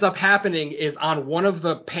what ends up happening is on one of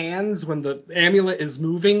the pans, when the amulet is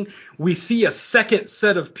moving, we see a second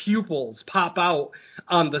set of pupils pop out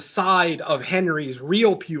on the side of Henry's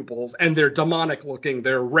real pupils, and they're demonic looking.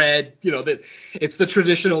 They're red, it's the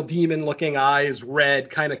traditional demon looking eyes, red,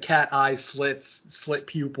 kind of cat eye slits, slit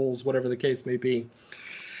pupils, whatever the case may be.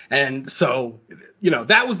 And so,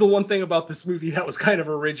 that was the one thing about this movie that was kind of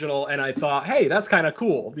original. And I thought, hey, that's kind of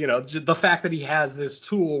cool. The fact that he has this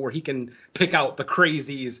tool where he can pick out the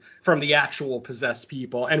crazies from the actual possessed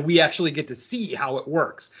people. And we actually get to see how it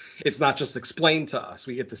works. It's not just explained to us.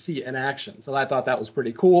 We get to see it in action. So I thought that was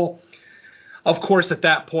pretty cool. Of course, at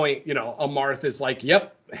that point, Amarth is like,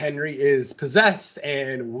 yep, Henry is possessed,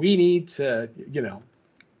 and we need to,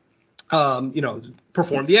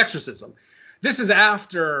 perform the exorcism. This is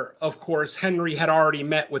after, of course, Henry had already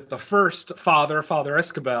met with the first Father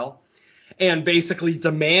Escobel, and basically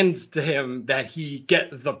demands to him that he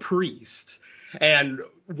get the priest. And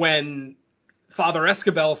when Father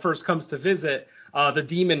Escobel first comes to visit, the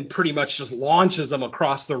demon pretty much just launches him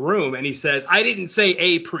across the room, and he says, "I didn't say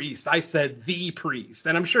a priest, I said the priest."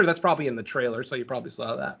 And I'm sure that's probably in the trailer, so you probably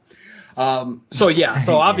saw that.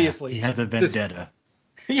 So obviously... he has a vendetta.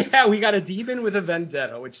 Yeah, we got a demon with a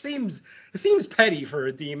vendetta, which seems petty for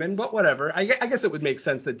a demon, but whatever. I guess it would make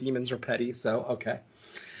sense that demons are petty, so okay.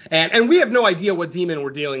 And we have no idea what demon we're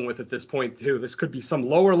dealing with at this point, too. This could be some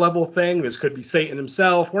lower level thing. This could be Satan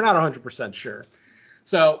himself. We're not 100% sure.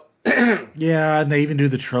 So... yeah, and they even do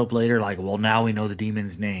the trope later, like, well, now we know the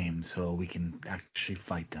demon's name, so we can actually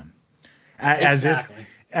fight them. As exactly.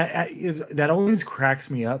 if... that always cracks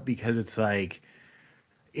me up, because it's like...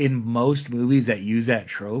 in most movies that use that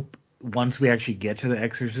trope, once we actually get to the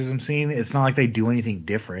exorcism scene, it's not like they do anything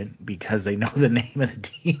different because they know the name of the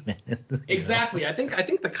demon. Exactly. I think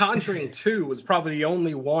The Conjuring 2 was probably the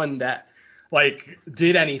only one that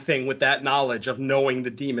did anything with that knowledge of knowing the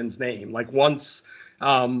demon's name. Like once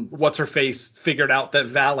what's her face figured out that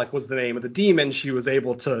Valak was the name of the demon, she was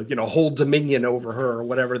able to, hold dominion over her, or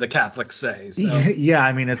whatever the Catholics say. So. Yeah,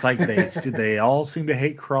 I mean, it's like they all seem to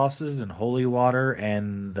hate crosses and holy water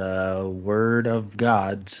and the word of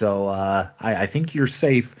God. So I think you're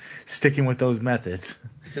safe sticking with those methods.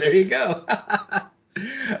 There you go.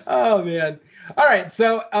 Oh man. All right.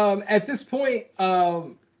 So at this point,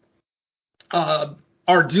 our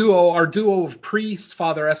duo of priest,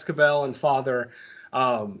 Father Escobel and Father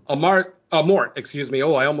Amort, excuse me.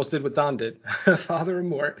 Oh, I almost did what Don did. Father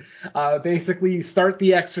Amort. Basically start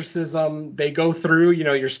the exorcism. They go through,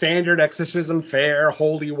 your standard exorcism fare,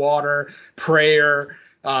 holy water, prayer,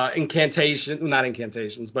 not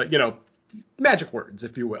incantations, but, magic words,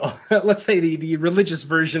 if you will. Let's say the religious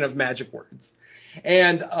version of magic words.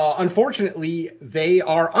 And unfortunately, they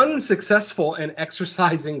are unsuccessful in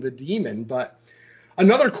exorcising the demon, but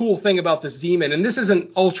another cool thing about this demon, and this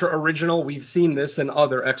isn't ultra original, we've seen this in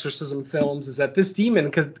other exorcism films, is that this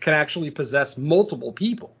demon can actually possess multiple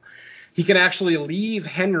people. He can actually leave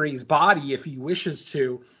Henry's body if he wishes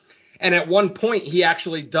to. And at one point, he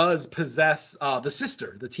actually does possess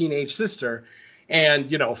the teenage sister.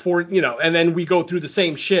 And, and then we go through the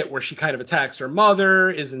same shit where she kind of attacks her mother,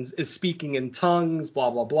 is speaking in tongues, blah,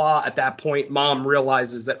 blah, blah. At that point, mom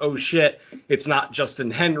realizes that, oh shit, it's not just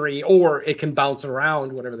in Henry, or it can bounce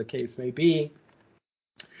around, whatever the case may be.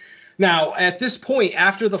 Now, at this point,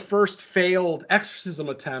 after the first failed exorcism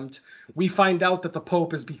attempt, we find out that the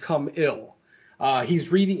Pope has become ill. He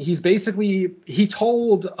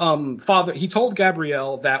told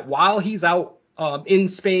Gabrielle that while he's out in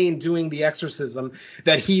Spain doing the exorcism,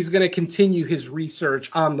 that he's going to continue his research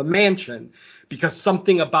on the mansion because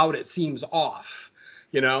something about it seems off.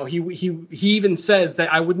 He even says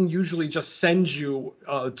that I wouldn't usually just send you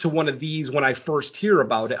to one of these when I first hear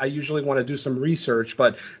about it. I usually want to do some research,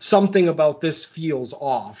 but something about this feels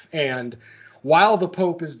off. And while the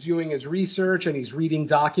Pope is doing his research and he's reading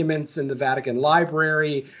documents in the Vatican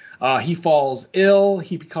Library, he falls ill.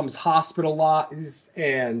 He becomes hospitalized,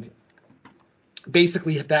 and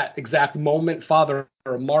basically at that exact moment, Father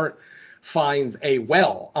Mart finds a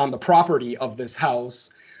well on the property of this house,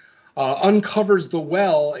 uncovers the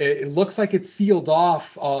well. It looks like it's sealed off,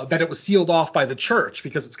 that it was sealed off by the church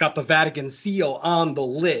because it's got the Vatican seal on the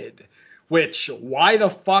lid, which why the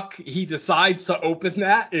fuck he decides to open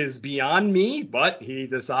that is beyond me, but he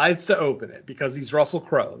decides to open it because he's Russell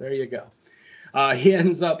Crowe. There you go. He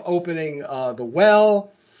ends up opening the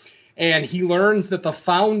well. And he learns that the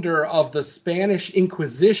founder of the Spanish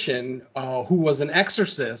Inquisition, who was an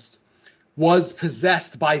exorcist, was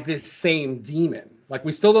possessed by this same demon.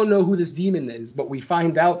 We still don't know who this demon is, but we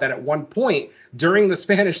find out that at one point during the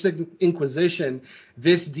Spanish Inquisition,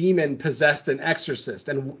 this demon possessed an exorcist.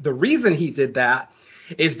 And the reason he did that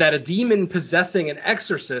is that a demon possessing an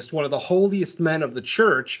exorcist, one of the holiest men of the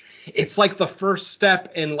church, it's like the first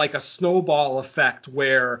step in a snowball effect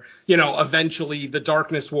where, eventually the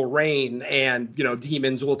darkness will reign and,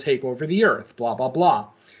 demons will take over the earth, blah, blah, blah.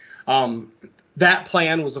 That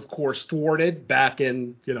plan was, of course, thwarted back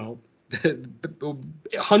in,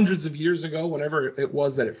 hundreds of years ago, whenever it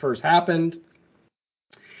was that it first happened.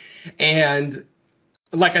 And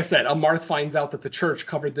like I said, Amarth finds out that the church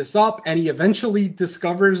covered this up, and he eventually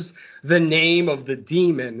discovers the name of the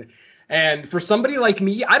demon. And for somebody like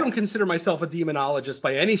me, I don't consider myself a demonologist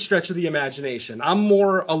by any stretch of the imagination. I'm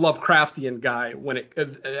more a Lovecraftian guy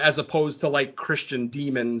as opposed to like Christian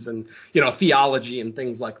demons and, theology and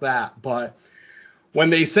things like that. But when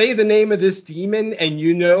they say the name of this demon and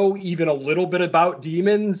even a little bit about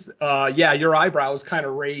demons, your eyebrows kind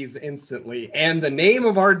of raise instantly. And the name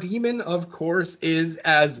of our demon, of course, is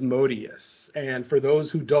Asmodeus. And for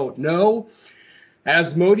those who don't know,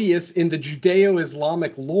 Asmodeus, in the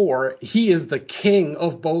Judeo-Islamic lore, he is the king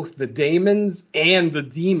of both the daemons and the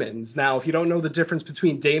demons. Now, if you don't know the difference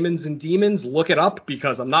between daemons and demons, look it up,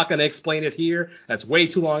 because I'm not going to explain it here. That's way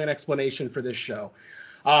too long an explanation for this show.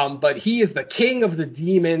 But he is the king of the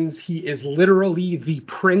demons. He is literally the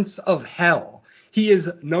prince of hell. He is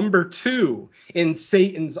number 2 in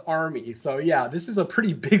Satan's army. So yeah, this is a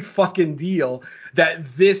pretty big fucking deal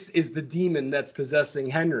that this is the demon that's possessing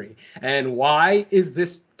Henry. And why is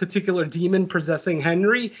this particular demon possessing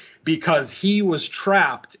Henry? Because he was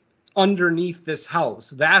trapped underneath this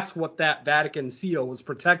house. That's what that Vatican seal was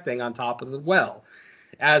protecting on top of the well.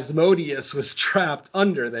 Asmodeus was trapped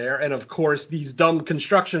under there, and of course these dumb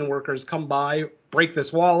construction workers come by, break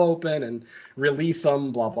this wall open, and release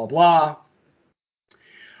him, blah, blah, blah.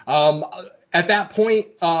 At that point,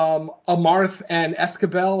 Amarth and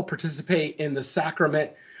Escabel participate in the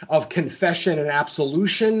sacrament of confession and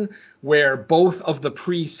absolution, where both of the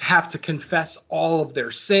priests have to confess all of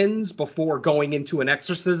their sins before going into an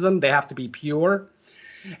exorcism. They have to be pure.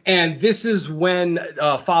 And this is when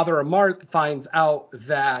Father Amort finds out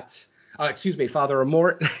that, Father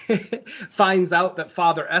Amort finds out that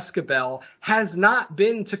Father Escabel has not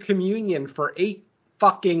been to communion for 8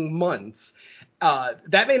 fucking months.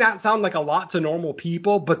 That may not sound like a lot to normal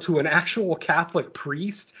people, but to an actual Catholic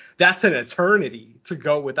priest, that's an eternity to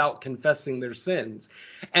go without confessing their sins.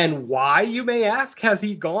 And why, you may ask, has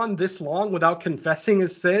he gone this long without confessing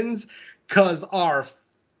his sins? Because our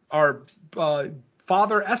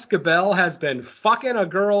Father Escabel has been fucking a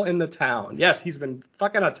girl in the town. Yes, he's been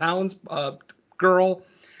fucking a town's girl.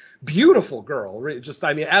 Beautiful girl.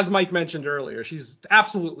 As Mike mentioned earlier, she's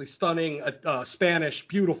absolutely stunning, Spanish,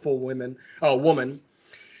 beautiful woman.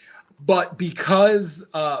 But because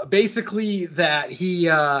basically that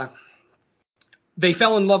they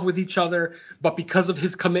fell in love with each other, but because of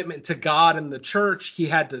his commitment to God and the church, he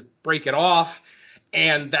had to break it off.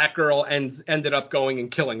 And that girl ended up going and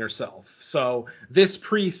killing herself. So this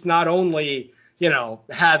priest not only,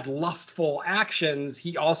 had lustful actions,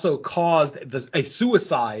 he also caused a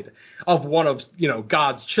suicide of one of,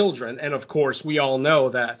 God's children. And of course, we all know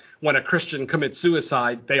that when a Christian commits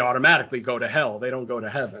suicide, they automatically go to hell. They don't go to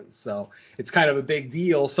heaven. So it's kind of a big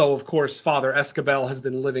deal. So of course, Father Escabel has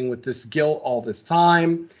been living with this guilt all this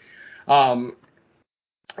time.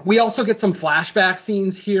 We also get some flashback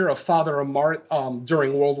scenes here of Father Amart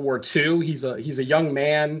during World War II. He's a young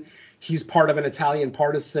man. He's part of an Italian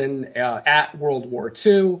partisan at World War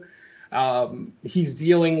II. He's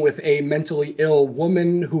dealing with a mentally ill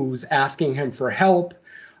woman who's asking him for help.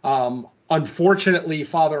 Unfortunately,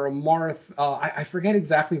 Father Amart, I forget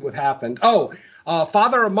exactly what happened. Father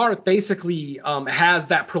Amart basically has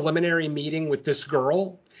that preliminary meeting with this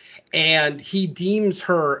girl, and he deems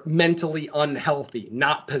her mentally unhealthy,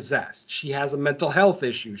 not possessed. She has a mental health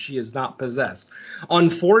issue. She is not possessed.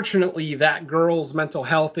 Unfortunately, that girl's mental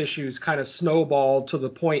health issues kind of snowballed to the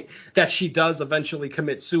point that she does eventually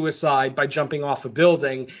commit suicide by jumping off a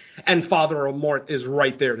building, and Father Amort is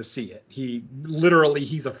right there to see it.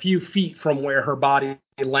 He's a few feet from where her body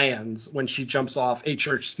lands when she jumps off a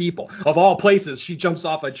church steeple. Of all places, she jumps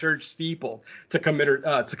off a church steeple to commit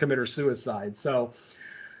her suicide. So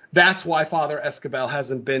that's why Father Escabel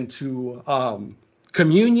hasn't been to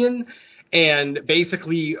communion, and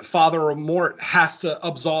basically Father Amort has to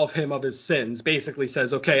absolve him of his sins. Basically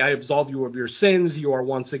says, okay, I absolve you of your sins. You are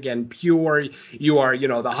once again pure. You are,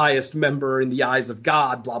 the highest member in the eyes of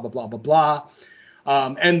God, blah, blah, blah, blah, blah.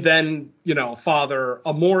 And then, Father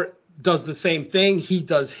Amort does the same thing. He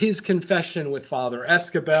does his confession with Father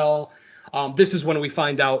Escabel. This is when we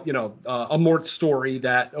find out, Amort's story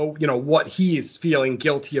that, what he is feeling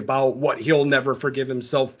guilty about, what he'll never forgive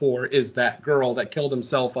himself for is that girl that killed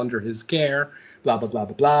himself under his care, blah, blah, blah,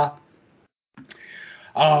 blah,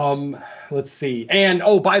 blah. Let's see. And,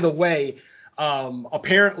 by the way,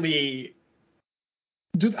 apparently,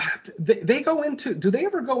 do they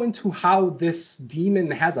ever go into how this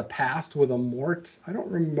demon has a past with Amort? I don't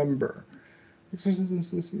remember. Exorcism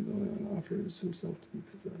offers himself to be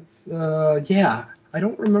possessed. I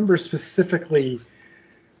don't remember specifically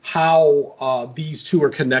how these two are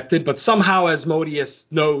connected, but somehow Asmodeus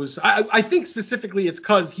knows. I think specifically it's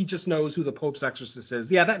because he just knows who the Pope's exorcist is.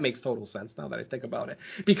 Yeah, that makes total sense now that I think about it,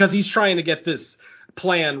 because he's trying to get this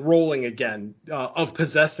plan rolling again of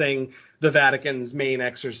possessing the Vatican's main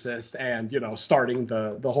exorcist and, starting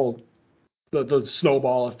the whole the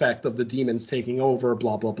snowball effect of the demons taking over,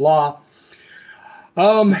 blah, blah, blah.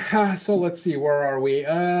 So let's see, where are we?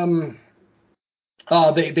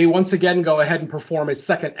 They once again go ahead and perform a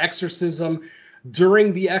second exorcism.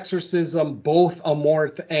 During the exorcism, both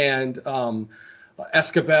Amorth and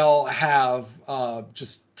Escabel have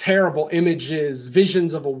just terrible images,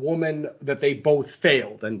 visions of a woman that they both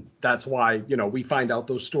failed. And that's why, we find out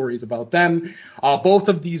those stories about them. Both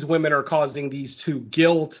of these women are causing these two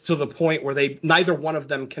guilt to the point where neither one of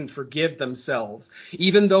them can forgive themselves.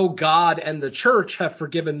 Even though God and the church have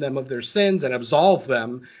forgiven them of their sins and absolved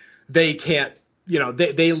them, they can't,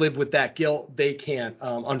 they live with that guilt. They can't,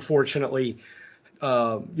 unfortunately,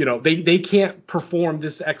 they can't perform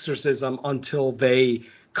this exorcism until they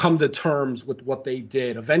come to terms with what they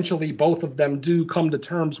did. Eventually, both of them do come to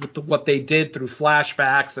terms with what they did through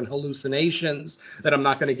flashbacks and hallucinations that I'm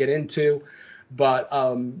not going to get into. But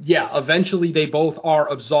eventually they both are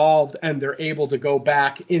absolved and they're able to go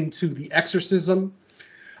back into the exorcism.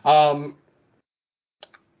 Let's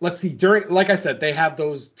see, like I said, they have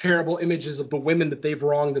those terrible images of the women that they've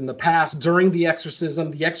wronged in the past. During the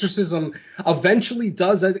exorcism eventually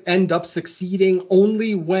does end up succeeding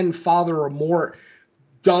only when Father Amort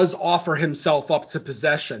does offer himself up to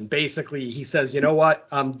possession. Basically, he says, you know what,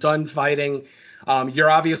 I'm done fighting.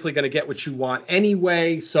 You're obviously going to get what you want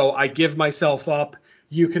anyway, so I give myself up.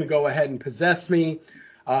 You can go ahead and possess me.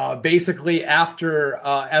 Basically, after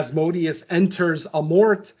Asmodeus enters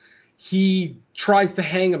Amort, he tries to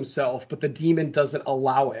hang himself, but the demon doesn't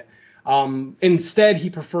allow it. Instead, he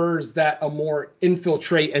prefers that Amort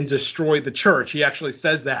infiltrate and destroy the church. He actually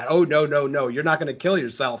says that, oh, no, you're not going to kill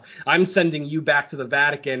yourself. I'm sending you back to the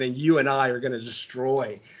Vatican, and you and I are going to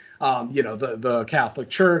destroy, the Catholic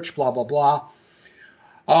Church, blah, blah, blah.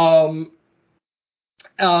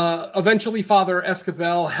 Eventually, Father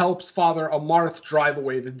Escabel helps Father Amarth drive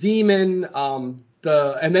away the demon.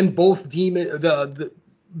 And then both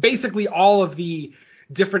basically all of the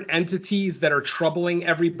different entities that are troubling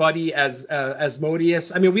everybody as Asmodeus.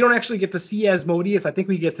 I mean, we don't actually get to see Asmodeus. I think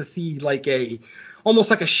we get to see almost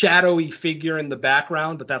like a shadowy figure in the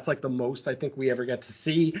background, but that's like the most I think we ever get to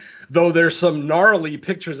see. Though there's some gnarly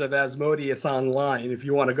pictures of Asmodeus online if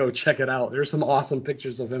you want to go check it out. There's some awesome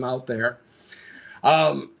pictures of him out there.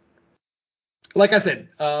 Like I said,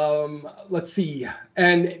 let's see.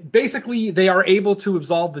 And basically, they are able to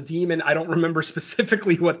absolve the demon. I don't remember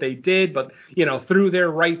specifically what they did, but, through their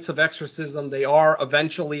rites of exorcism, they are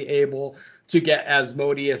eventually able to get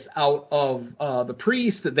Asmodeus out of the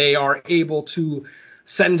priest. They are able to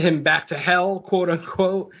send him back to hell, quote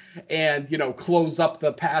unquote, and, close up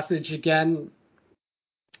the passage again.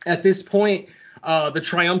 At this point, the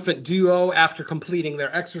triumphant duo, after completing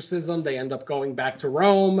their exorcism, they end up going back to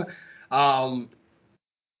Rome.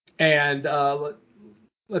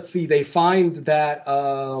 Let's see, they find that,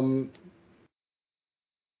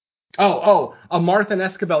 Amarth and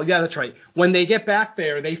Escabel, yeah, that's right. When they get back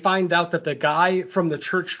there, they find out that the guy from the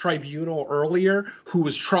church tribunal earlier, who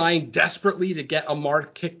was trying desperately to get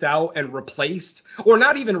Amarth kicked out and replaced, or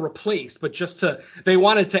not even replaced, but they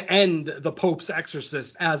wanted to end the Pope's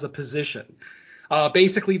exorcist as a position.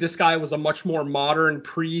 Basically, this guy was a much more modern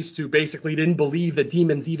priest who basically didn't believe that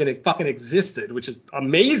demons even fucking existed, which is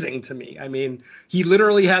amazing to me. I mean, he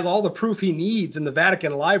literally has all the proof he needs in the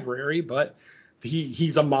Vatican library, but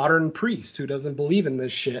he's a modern priest who doesn't believe in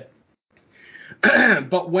this shit.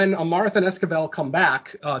 But when Amarth and Escabel come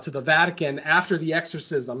back to the Vatican after the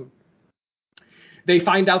exorcism, they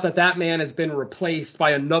find out that man has been replaced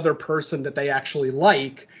by another person that they actually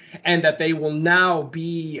like, and that they will now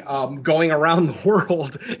be going around the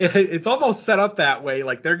world. It's almost set up that way.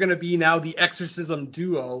 Like, they're going to be now the exorcism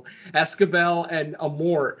duo, Escabel and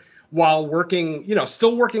Amort, while working,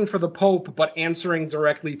 still working for the Pope, but answering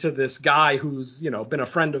directly to this guy who's, been a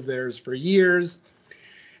friend of theirs for years.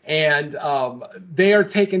 And they are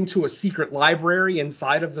taken to a secret library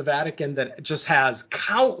inside of the Vatican that just has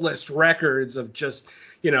countless records of just,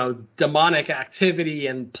 demonic activity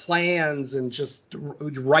and plans and just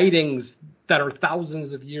writings that are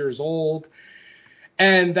thousands of years old.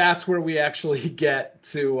 And that's where we actually get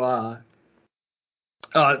to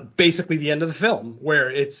basically the end of the film, where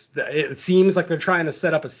it seems like they're trying to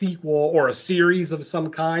set up a sequel or a series of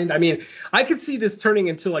some kind. I mean, I could see this turning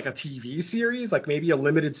into like a TV series, like maybe a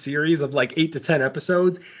limited series of like 8 to 10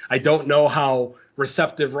 episodes. I don't know how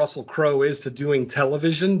receptive Russell Crowe is to doing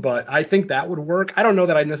television, but I think that would work. I don't know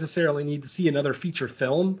that I necessarily need to see another feature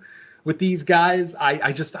film with these guys.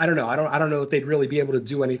 I don't know. I don't know if they'd really be able to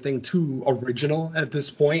do anything too original at this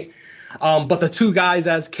point. But the two guys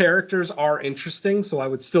as characters are interesting, so I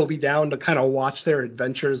would still be down to kind of watch their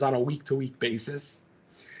adventures on a week-to-week basis.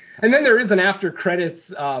 And then there is an after credits.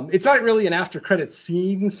 It's not really an after credits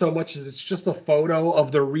scene so much as it's just a photo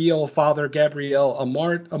of the real Father Gabriel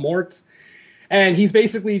Amort, and he's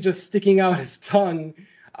basically just sticking out his tongue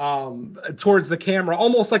towards the camera,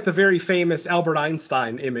 almost like the very famous Albert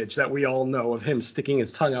Einstein image that we all know of him sticking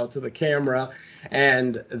his tongue out to the camera.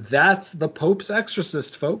 And that's the Pope's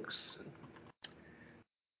Exorcist, folks.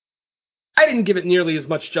 I didn't give it nearly as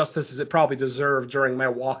much justice as it probably deserved during my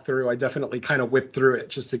walkthrough. I definitely kind of whipped through it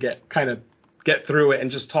just to get through it and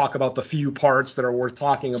just talk about the few parts that are worth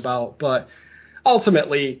talking about. But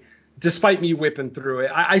ultimately, despite me whipping through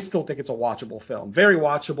it, I still think it's a watchable film. Very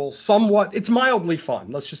watchable, somewhat. It's mildly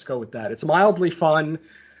fun. Let's just go with that. It's mildly fun.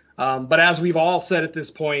 But as we've all said at this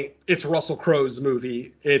point, it's Russell Crowe's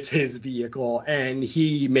movie. It's his vehicle, and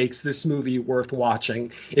he makes this movie worth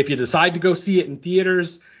watching. If you decide to go see it in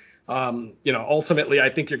theaters, ultimately, I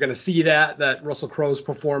think you're going to see that Russell Crowe's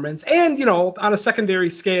performance, and, on a secondary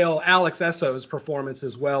scale, Alex Esso's performance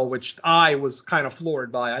as well, which I was kind of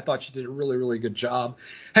floored by. I thought she did a really, really good job.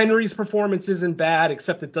 Henry's performance isn't bad,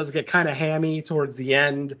 except it does get kind of hammy towards the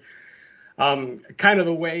end. Kind of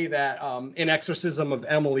the way that in Exorcism of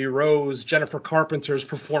Emily Rose, Jennifer Carpenter's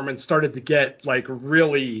performance started to get like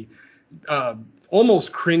really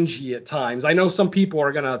almost cringy at times. I know some people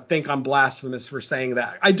are going to think I'm blasphemous for saying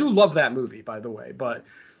that. I do love that movie, by the way, but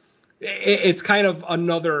it's kind of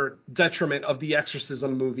another detriment of the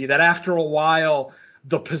Exorcism movie that after a while,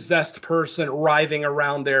 the possessed person writhing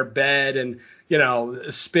around their bed and,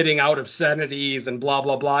 spitting out obscenities and blah,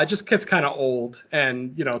 blah, blah. It just gets kind of old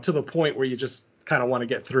and, to the point where you just kind of want to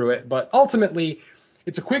get through it. But ultimately,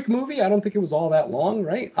 it's a quick movie. I don't think it was all that long,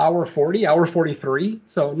 right? Hour 43.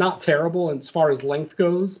 So not terrible as far as length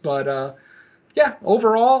goes. But,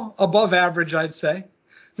 overall, above average, I'd say.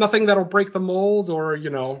 Nothing that'll break the mold or,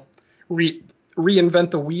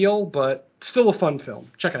 reinvent the wheel, but still a fun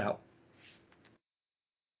film. Check it out.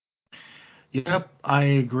 Yep, I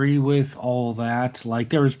agree with all that. Like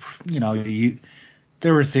there was,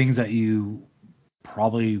 there were things that you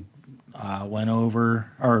probably went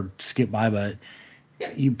over or skipped by, but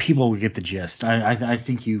people would get the gist. I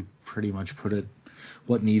think you pretty much put it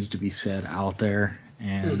what needs to be said out there,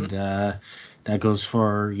 and that goes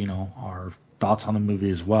for our thoughts on the movie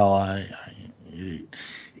as well.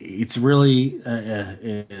 It's really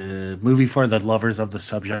a movie for the lovers of the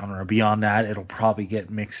subgenre. Beyond that, it'll probably get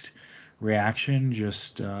mixed reaction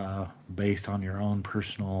just based on your own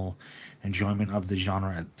personal enjoyment of the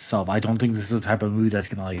genre itself. I don't think this is the type of movie that's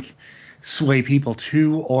going to sway people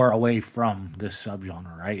to or away from this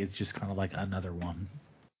subgenre, right? It's just kind of like another one.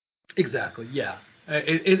 Exactly, yeah.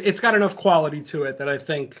 It's got enough quality to it that I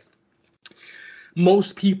think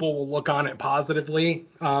most people will look on it positively.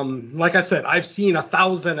 Like I said, I've seen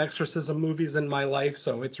 1,000 exorcism movies in my life,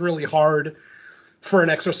 so it's really hard for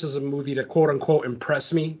an exorcism movie to quote unquote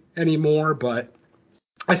impress me anymore, but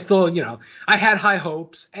I still, I had high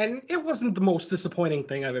hopes, and it wasn't the most disappointing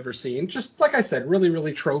thing I've ever seen. Just like I said, really,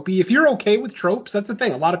 really tropey. If you're okay with tropes, that's the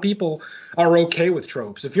thing. A lot of people are okay with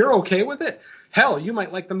tropes. If you're okay with it, hell, you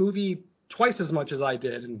might like the movie twice as much as I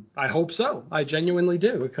did, and I hope so. I genuinely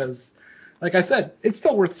do, because, like I said, it's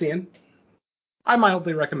still worth seeing. I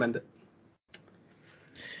mildly recommend it.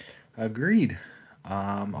 Agreed.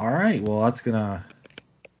 All right. Well, that's gonna.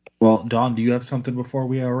 Well, Dawn, do you have something before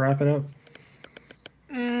we wrap it up?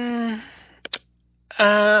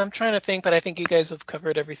 I'm trying to think, but I think you guys have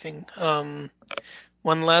covered everything. One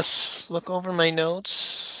last look over my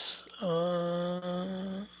notes.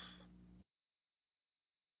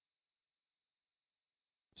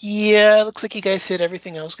 Yeah, it looks like you guys hit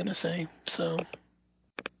everything I was gonna say. So.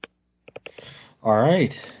 All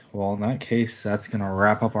right. Well, in that case, that's going to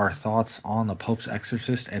wrap up our thoughts on The Pope's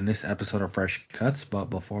Exorcist and this episode of Fresh Cuts. But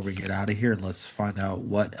before we get out of here, let's find out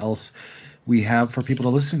what else we have for people to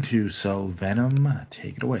listen to. So, Venom,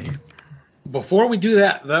 take it away. Before we do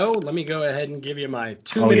that, though, let me go ahead and give you my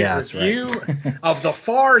 2-minute review of the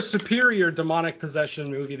far superior demonic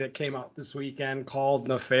possession movie that came out this weekend called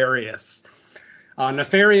Nefarious.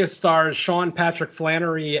 Nefarious stars Sean Patrick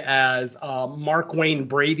Flannery as Mark Wayne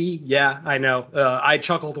Brady. Yeah, I know. I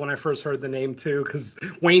chuckled when I first heard the name too, because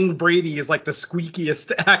Wayne Brady is like the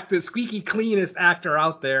squeaky cleanest actor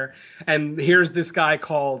out there. And here's this guy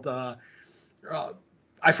called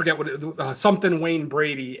I forget what something Wayne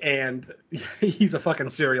Brady, and he's a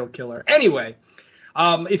fucking serial killer. Anyway.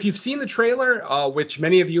 If you've seen the trailer, which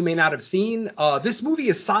many of you may not have seen, this movie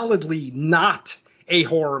is solidly not a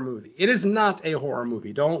horror movie. It is not a horror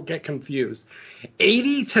movie. Don't get confused.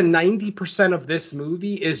 80 to 90% of this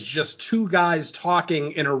movie is just two guys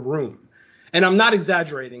talking in a room. And I'm not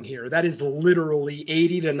exaggerating here. That is literally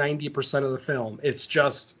 80 to 90% of the film. It's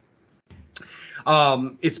just,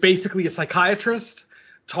 it's basically a psychiatrist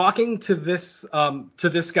talking to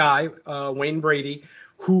this guy, Wayne Brady,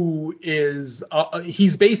 who is,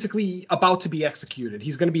 he's basically about to be executed.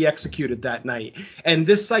 He's going to be executed that night. And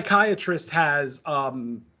this psychiatrist has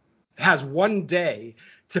one day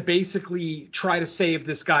to basically try to save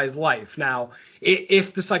this guy's life. Now,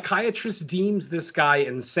 if the psychiatrist deems this guy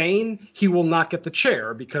insane, he will not get the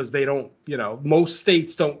chair, because they don't, most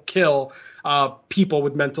states don't kill people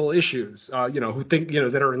with mental issues, who think,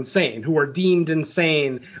 that are insane, who are deemed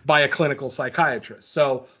insane by a clinical psychiatrist.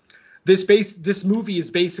 So, This movie is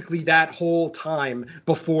basically that whole time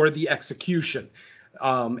before the execution.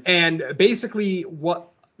 And basically what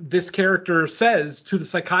this character says to the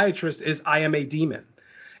psychiatrist is, I am a demon.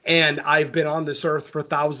 And I've been on this earth for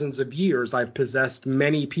thousands of years. I've possessed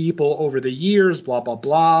many people over the years, blah, blah,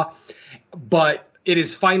 blah. But it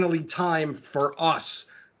is finally time for us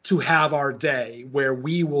to have our day where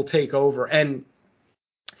we will take over. And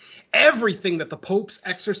everything that the Pope's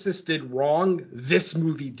Exorcist did wrong, this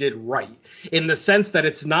movie did right. In the sense that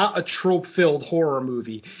it's not a trope-filled horror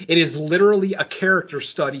movie. It is literally a character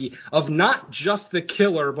study of not just the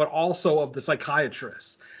killer, but also of the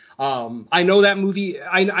psychiatrist. I know that movie,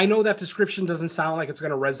 I know that description doesn't sound like it's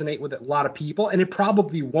going to resonate with a lot of people, and it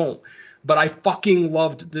probably won't. But I fucking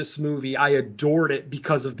loved this movie. I adored it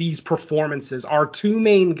because of these performances. Our two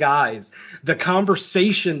main guys, the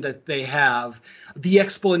conversation that they have, the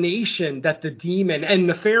explanation that the demon, and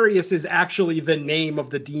Nefarious is actually the name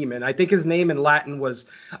of the demon. I think his name in Latin was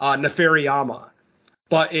Nefariama,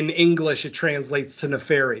 but in English it translates to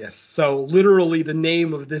nefarious. So literally the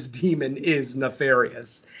name of this demon is Nefarious.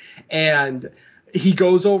 And he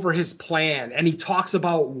goes over his plan, and he talks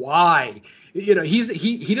about why. He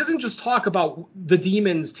doesn't just talk about the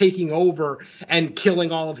demons taking over and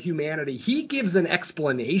killing all of humanity. He gives an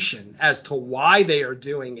explanation as to why they are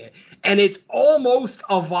doing it. And it's almost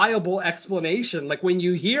a viable explanation. Like, when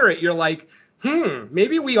you hear it, you're like,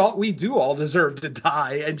 maybe we do all deserve to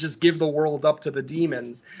die and just give the world up to the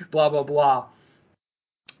demons, blah, blah, blah.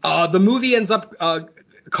 The movie ends up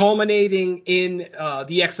culminating in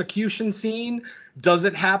the execution scene. Does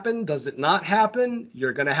it happen? Does it not happen?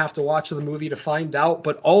 You're going to have to watch the movie to find out.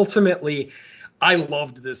 But ultimately, I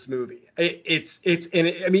loved this movie.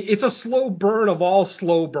 It's a slow burn of all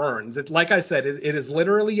slow burns. Like I said, it is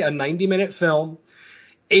literally a 90-minute film.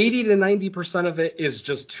 80 to 90% of it is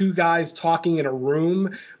just two guys talking in a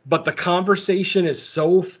room, but the conversation is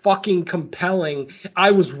so fucking compelling.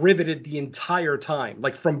 I was riveted the entire time,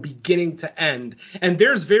 like from beginning to end. And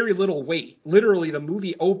there's very little wait. Literally, the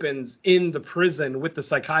movie opens in the prison with the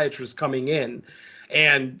psychiatrist coming in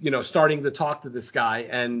and, starting to talk to this guy.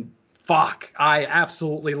 And fuck, I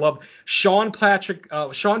absolutely love Sean Patrick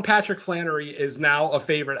Flannery is now a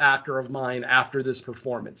favorite actor of mine after this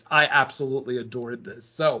performance. I absolutely adored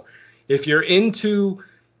this. So if you're into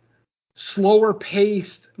slower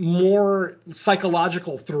paced, more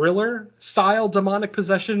psychological thriller style demonic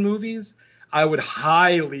possession movies, I would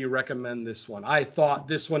highly recommend this one. I thought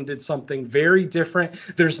this one did something very different.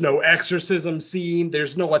 There's no exorcism scene.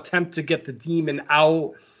 There's no attempt to get the demon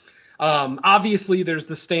out. Obviously, there's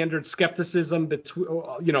the standard skepticism,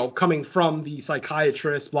 coming from the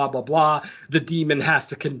psychiatrist, blah, blah, blah. The demon has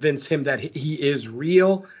to convince him that he is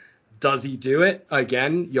real. Does he do it?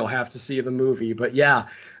 Again, you'll have to see the movie. But yeah,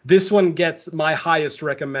 this one gets my highest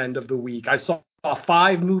recommend of the week. I saw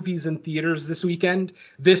 5 movies in theaters this weekend.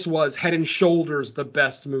 This was head and shoulders the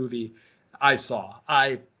best movie I saw.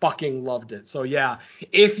 I fucking loved it. So yeah,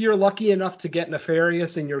 if you're lucky enough to get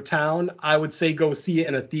Nefarious in your town, I would say go see it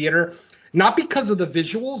in a theater. Not because of the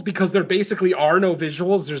visuals, because there basically are no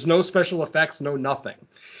visuals. There's no special effects, no nothing.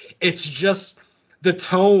 It's just the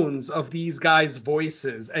tones of these guys'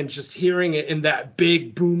 voices and just hearing it in that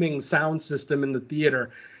big booming sound system in the theater.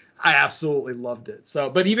 I absolutely loved it. So,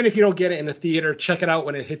 but even if you don't get it in the theater, check it out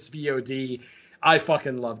when it hits VOD. I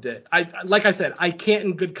fucking loved it. Like I said, I can't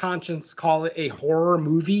in good conscience call it a horror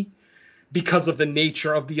movie because of the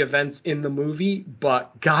nature of the events in the movie,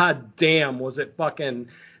 but god damn was it fucking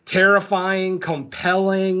terrifying,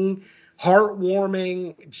 compelling,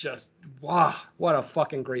 heartwarming, just wow, what a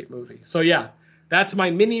fucking great movie. So yeah, that's my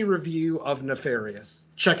mini review of Nefarious.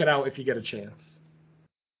 Check it out if you get a chance.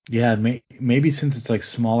 Yeah, maybe since it's like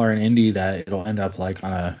smaller and indie, that it'll end up like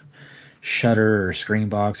on a Shudder or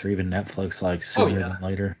Screenbox or even Netflix like sooner than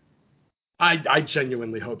later. I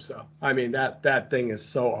genuinely hope so. I mean, that thing is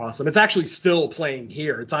so awesome. It's actually still playing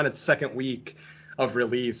here. It's on its second week of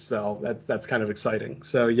release, so that's kind of exciting.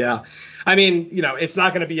 So yeah, I mean, it's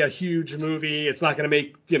not going to be a huge movie. It's not going to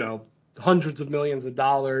make hundreds of millions of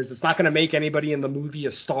dollars. It's not going to make anybody in the movie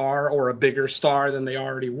a star or a bigger star than they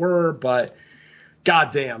already were, but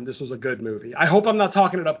goddamn, this was a good movie. I hope I'm not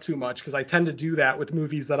talking it up too much because I tend to do that with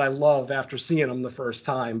movies that I love after seeing them the first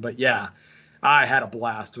time. But yeah, I had a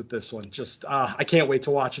blast with this one. Just I can't wait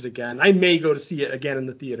to watch it again. I may go to see it again in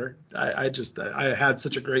the theater. I had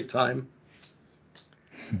such a great time.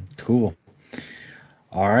 Cool.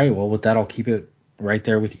 All right. Well, with that, I'll keep it right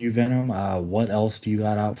there with you, Venom. What else do you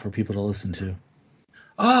got out for people to listen to?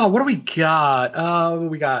 What do we got?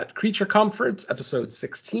 We got Creature Comforts, episode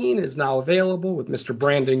 16 is now available with Mr.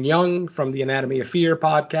 Brandon Young from the Anatomy of Fear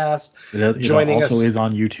podcast. It also is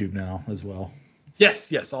on YouTube now as well.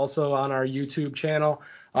 Yes, also on our YouTube channel,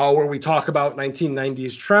 where we talk about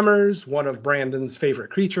 1990s Tremors, one of Brandon's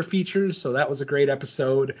favorite creature features, so that was a great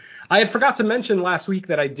episode. I had forgot to mention last week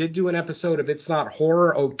that I did do an episode of It's Not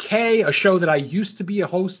Horror Okay, a show that I used to be a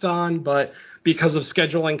host on, but because of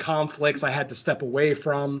scheduling conflicts, I had to step away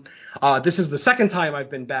from. This is the second time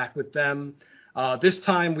I've been back with them. This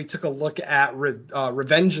time we took a look at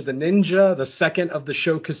Revenge of the Ninja, the second of the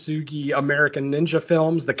Shokasugi American Ninja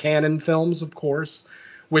films, the canon films, of course,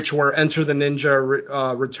 which were Enter the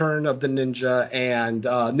Ninja, Return of the Ninja, and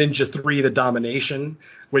Ninja 3, The Domination,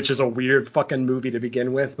 which is a weird fucking movie to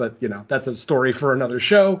begin with, but, that's a story for another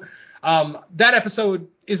show. That episode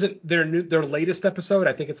isn't their latest episode.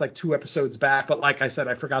 I think it's like 2 episodes back, but like I said,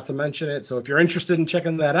 I forgot to mention it. So if you're interested in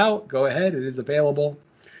checking that out, go ahead. It is available.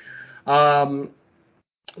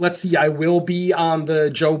 Let's see. I will be on the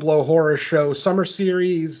Joe Blow Horror Show Summer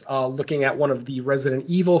Series, looking at one of the Resident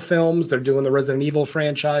Evil films. They're doing the Resident Evil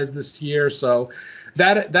franchise this year. So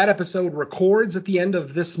that episode records at the end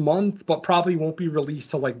of this month, but probably won't be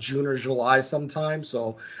released till like June or July sometime.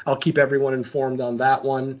 So I'll keep everyone informed on that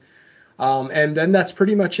one. And then that's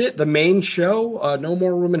pretty much it. The main show, No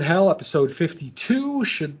More Room in Hell, episode 52,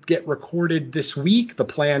 should get recorded this week. The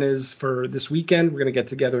plan is for this weekend, we're going to get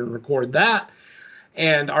together and record that.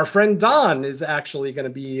 And our friend Don is actually going to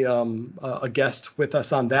be a guest with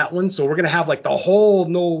us on that one. So we're going to have like the whole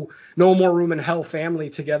No More Room in Hell family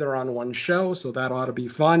together on one show. So that ought to be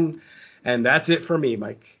fun. And that's it for me,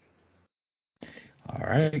 Mike. All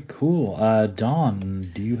right, cool.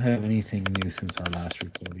 Don, do you have anything new since our last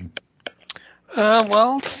recording?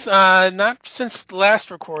 Not since the last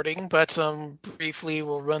recording, but briefly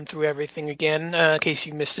we'll run through everything again in case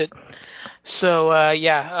you missed it. So,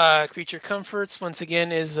 Creature Comforts, once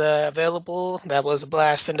again, is available. That was a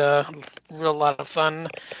blast and a real lot of fun.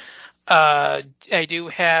 I do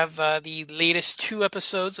have the latest 2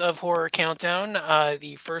 episodes of Horror Countdown.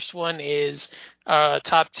 The first one is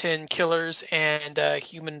Top 10 Killers and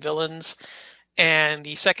Human Villains. And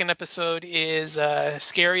the second episode is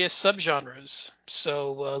Scariest Subgenres.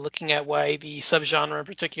 So looking at why the subgenre in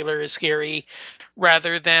particular is scary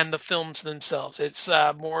rather than the films themselves. It's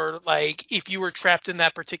more like if you were trapped in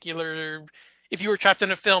a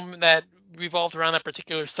film that revolved around that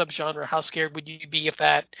particular subgenre, how scared would you be if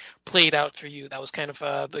that played out for you? That was kind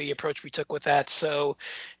of the approach we took with that. So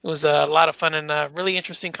it was a lot of fun and a really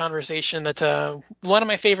interesting conversation that one of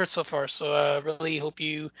my favorites so far. So really hope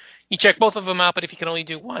you check both of them out, but if you can only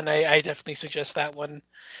do one, I definitely suggest that one.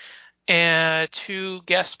 And 2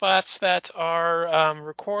 guest spots that are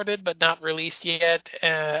recorded but not released yet.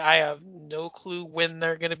 I have no clue when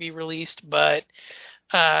they're going to be released, but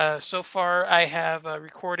so far, I have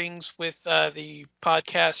recordings with the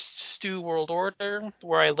podcast Stew World Order,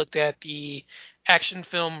 where I looked at the action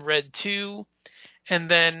film Red 2, and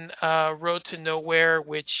then Road to Nowhere,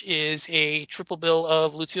 which is a triple bill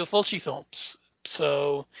of Lucio Fulci films.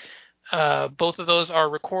 So both of those are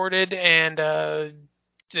recorded, and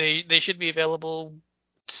they should be available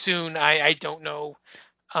soon. I don't know.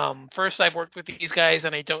 First, I've worked with these guys,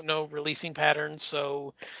 and I don't know releasing patterns,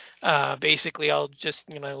 so basically I'll just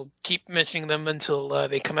keep mentioning them until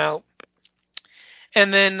they come out.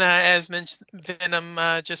 And then, as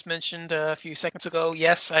Venom just mentioned a few seconds ago,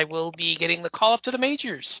 yes, I will be getting the call up to the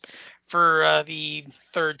majors for the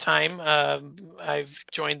 3rd time. I've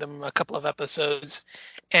joined them a couple of episodes,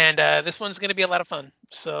 And this one's going to be a lot of fun.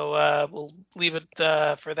 So we'll leave it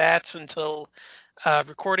for that until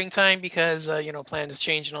recording time because, plans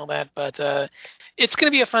change and all that. But it's going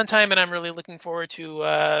to be a fun time, and I'm really looking forward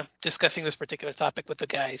to discussing this particular topic with the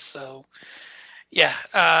guys. So, yeah,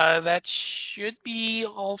 that should be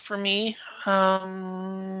all for me.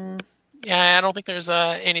 Yeah, I don't think there's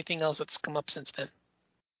anything else that's come up since then.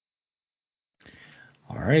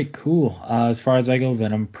 All right, cool. As far as I go,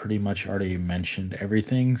 Venom pretty much already mentioned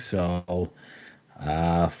everything, so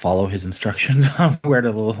follow his instructions on where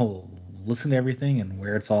to listen to everything and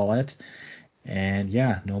where it's all at. And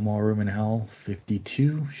yeah, No More Room in Hell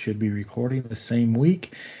 52 should be recording the same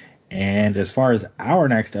week. And as far as our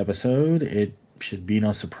next episode, it should be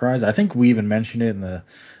no surprise. I think we even mentioned it in the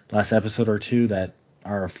last episode or two that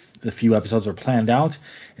the few episodes are planned out,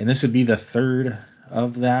 and this would be the third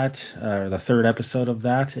of that. The third episode of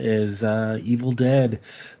that is Evil Dead,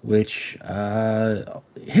 which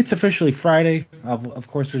hits officially Friday. Of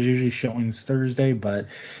course, there's usually showings Thursday, but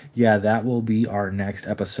yeah, that will be our next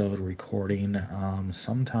episode recording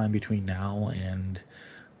sometime between now and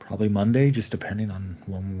probably Monday, just depending on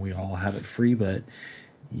when we all have it free. But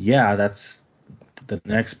yeah, that's the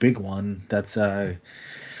next big one that's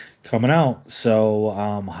coming out. So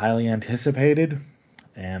highly anticipated.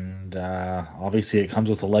 And obviously it comes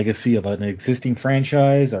with a legacy of an existing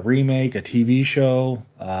franchise, a remake, a TV show,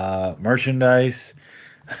 merchandise.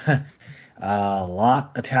 A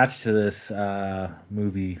lot attached to this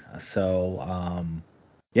movie. So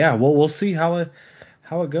yeah, we'll see how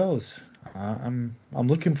it goes. I'm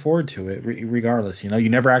looking forward to it. Regardless, you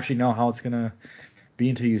never actually know how it's gonna be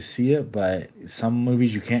until you see it. But some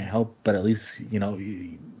movies you can't help, but at least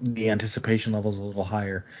the anticipation level is a little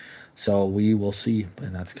higher. So we will see,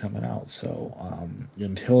 and that's coming out. So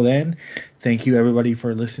until then, thank you everybody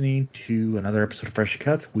for listening to another episode of Fresh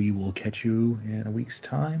Cuts. We will catch you in a week's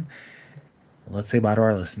time. Let's say bye to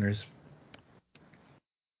our listeners.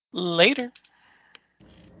 Later.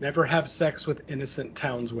 Never have sex with innocent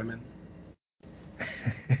townswomen.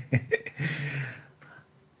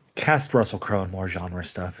 Cast Russell Crowe in more genre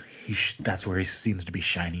stuff. That's where he seems to be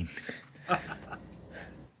shining.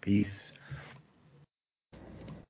 Peace.